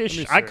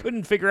 I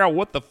couldn't figure out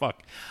what the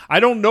fuck. I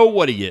don't know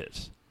what he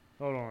is.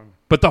 Hold on.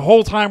 But the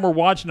whole time we're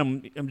watching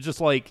him, I'm just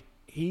like,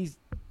 he's,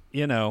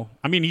 you know,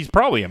 I mean, he's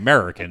probably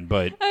American,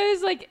 but. I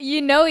was like,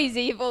 you know he's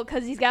evil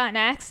because he's got an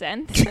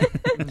accent.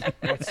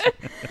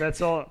 That's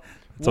all.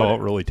 That's all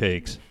it really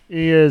takes.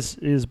 He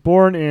is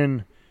born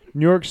in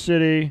New York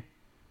City.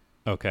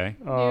 Okay.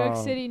 New York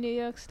City, New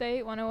York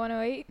State,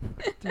 10108.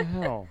 What the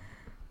hell?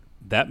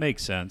 That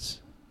makes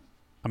sense.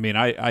 I mean,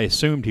 I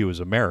assumed he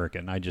was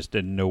American. I just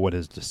didn't know what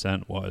his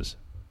descent was.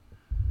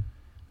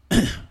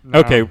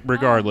 Okay,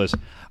 regardless.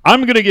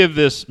 I'm going to give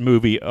this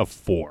movie a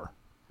 4.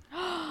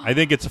 I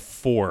think it's a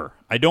 4.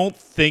 I don't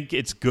think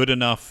it's good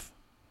enough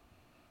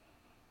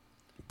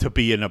to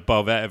be an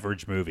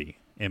above-average movie,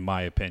 in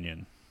my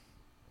opinion.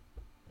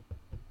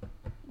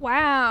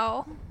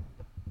 Wow.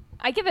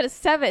 I give it a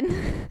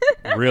 7.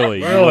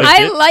 Really?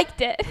 I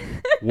liked it.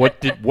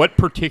 What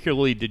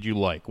particularly did you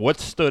like? What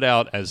stood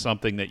out as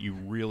something that you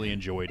really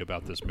enjoyed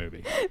about this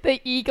movie?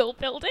 The Eagle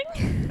building.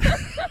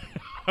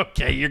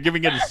 Okay, you're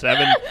giving it a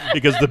 7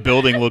 because the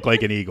building looked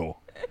like an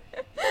eagle.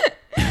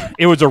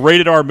 It was a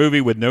rated R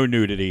movie with no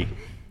nudity.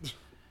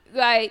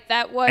 Right,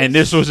 that was. And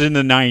this was in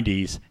the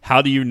 90s.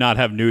 How do you not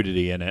have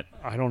nudity in it?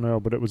 I don't know,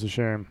 but it was a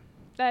shame.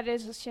 That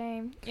is a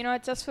shame. You know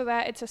what? Just for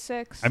that, it's a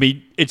 6. I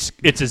mean, it's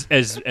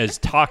as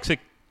toxic,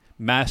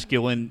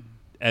 masculine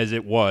as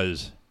it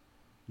was.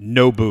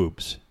 No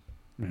boobs.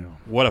 Yeah.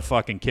 What a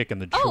fucking kick in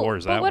the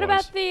chores that was. What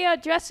about the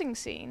dressing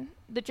scene?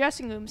 The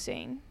dressing room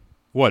scene?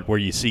 What, where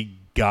you see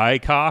guy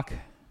cock?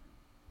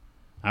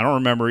 I don't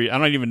remember. I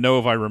don't even know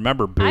if I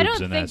remember boobs in that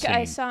scene. I don't think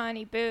I saw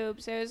any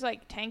boobs. It was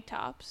like tank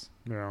tops.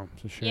 Yeah,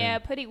 it's a shame. Yeah,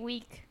 pretty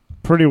weak.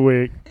 Pretty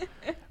weak.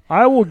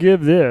 I will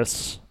give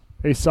this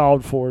a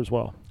solid 4 as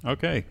well.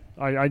 Okay.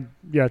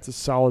 Yeah, it's a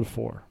solid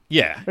 4.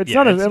 Yeah. It's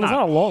not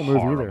a long movie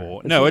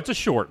either. No, it's a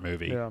short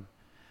movie. Yeah.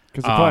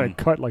 Because they probably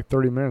cut like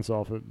 30 minutes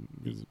off it.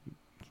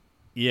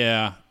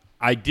 Yeah.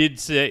 I did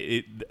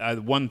say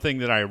one thing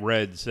that I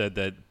read said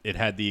that it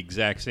had the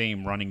exact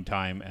same running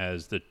time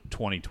as the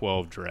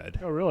 2012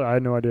 Dredd. Oh, really? I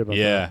had no idea about that.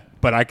 Yeah,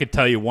 but I could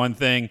tell you one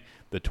thing.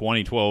 The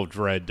 2012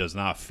 Dredd does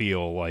not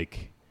feel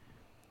like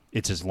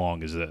it's as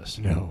long as this.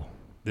 No.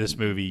 This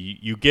movie,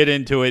 you get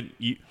into it,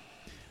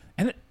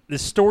 and the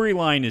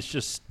storyline is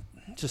just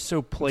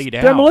so played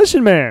out.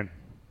 Demolition Man.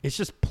 It's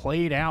just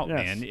played out,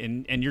 yes.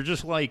 man. And you're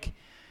just like,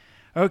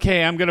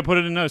 okay, I'm going to put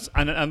it in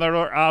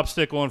another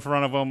obstacle in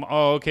front of them.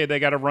 Oh, okay, they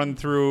got to run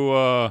through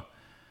a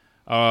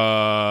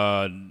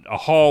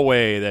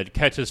hallway that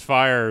catches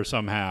fire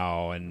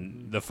somehow.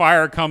 And the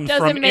fire comes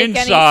from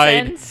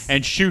inside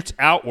and shoots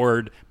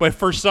outward. But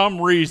for some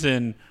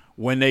reason,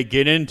 when they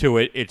get into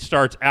it, it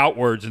starts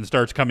outwards and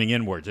starts coming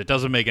inwards. It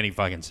doesn't make any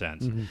fucking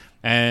sense. Mm-hmm.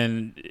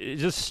 And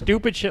it's just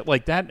stupid shit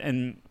like that.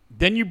 And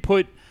then you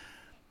put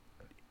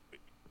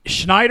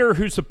Schneider,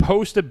 who's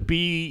supposed to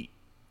be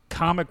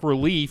comic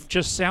relief,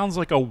 just sounds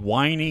like a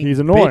whining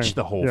bitch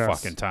the whole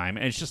fucking time.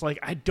 And it's just like,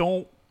 I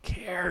don't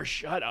care.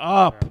 Shut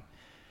up. Yeah.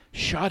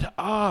 Shut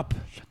up.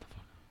 Shut the fuck up.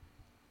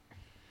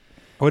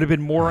 I would have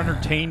been more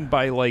entertained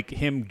by like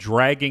him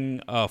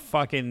dragging a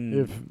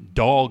fucking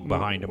dog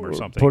behind him or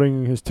something.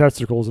 Putting his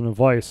testicles in a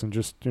vice and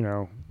just,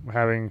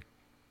 having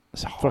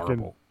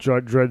fucking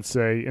Dredd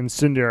say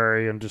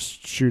incendiary and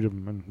just shoot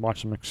him and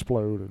watch him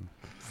explode. And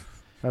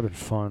that'd been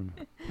fun.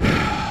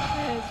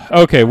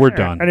 Okay, we're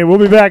done. Anyway, we'll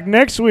be back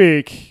next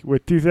week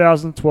with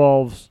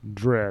 2012's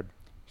Dredd.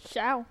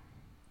 Ciao.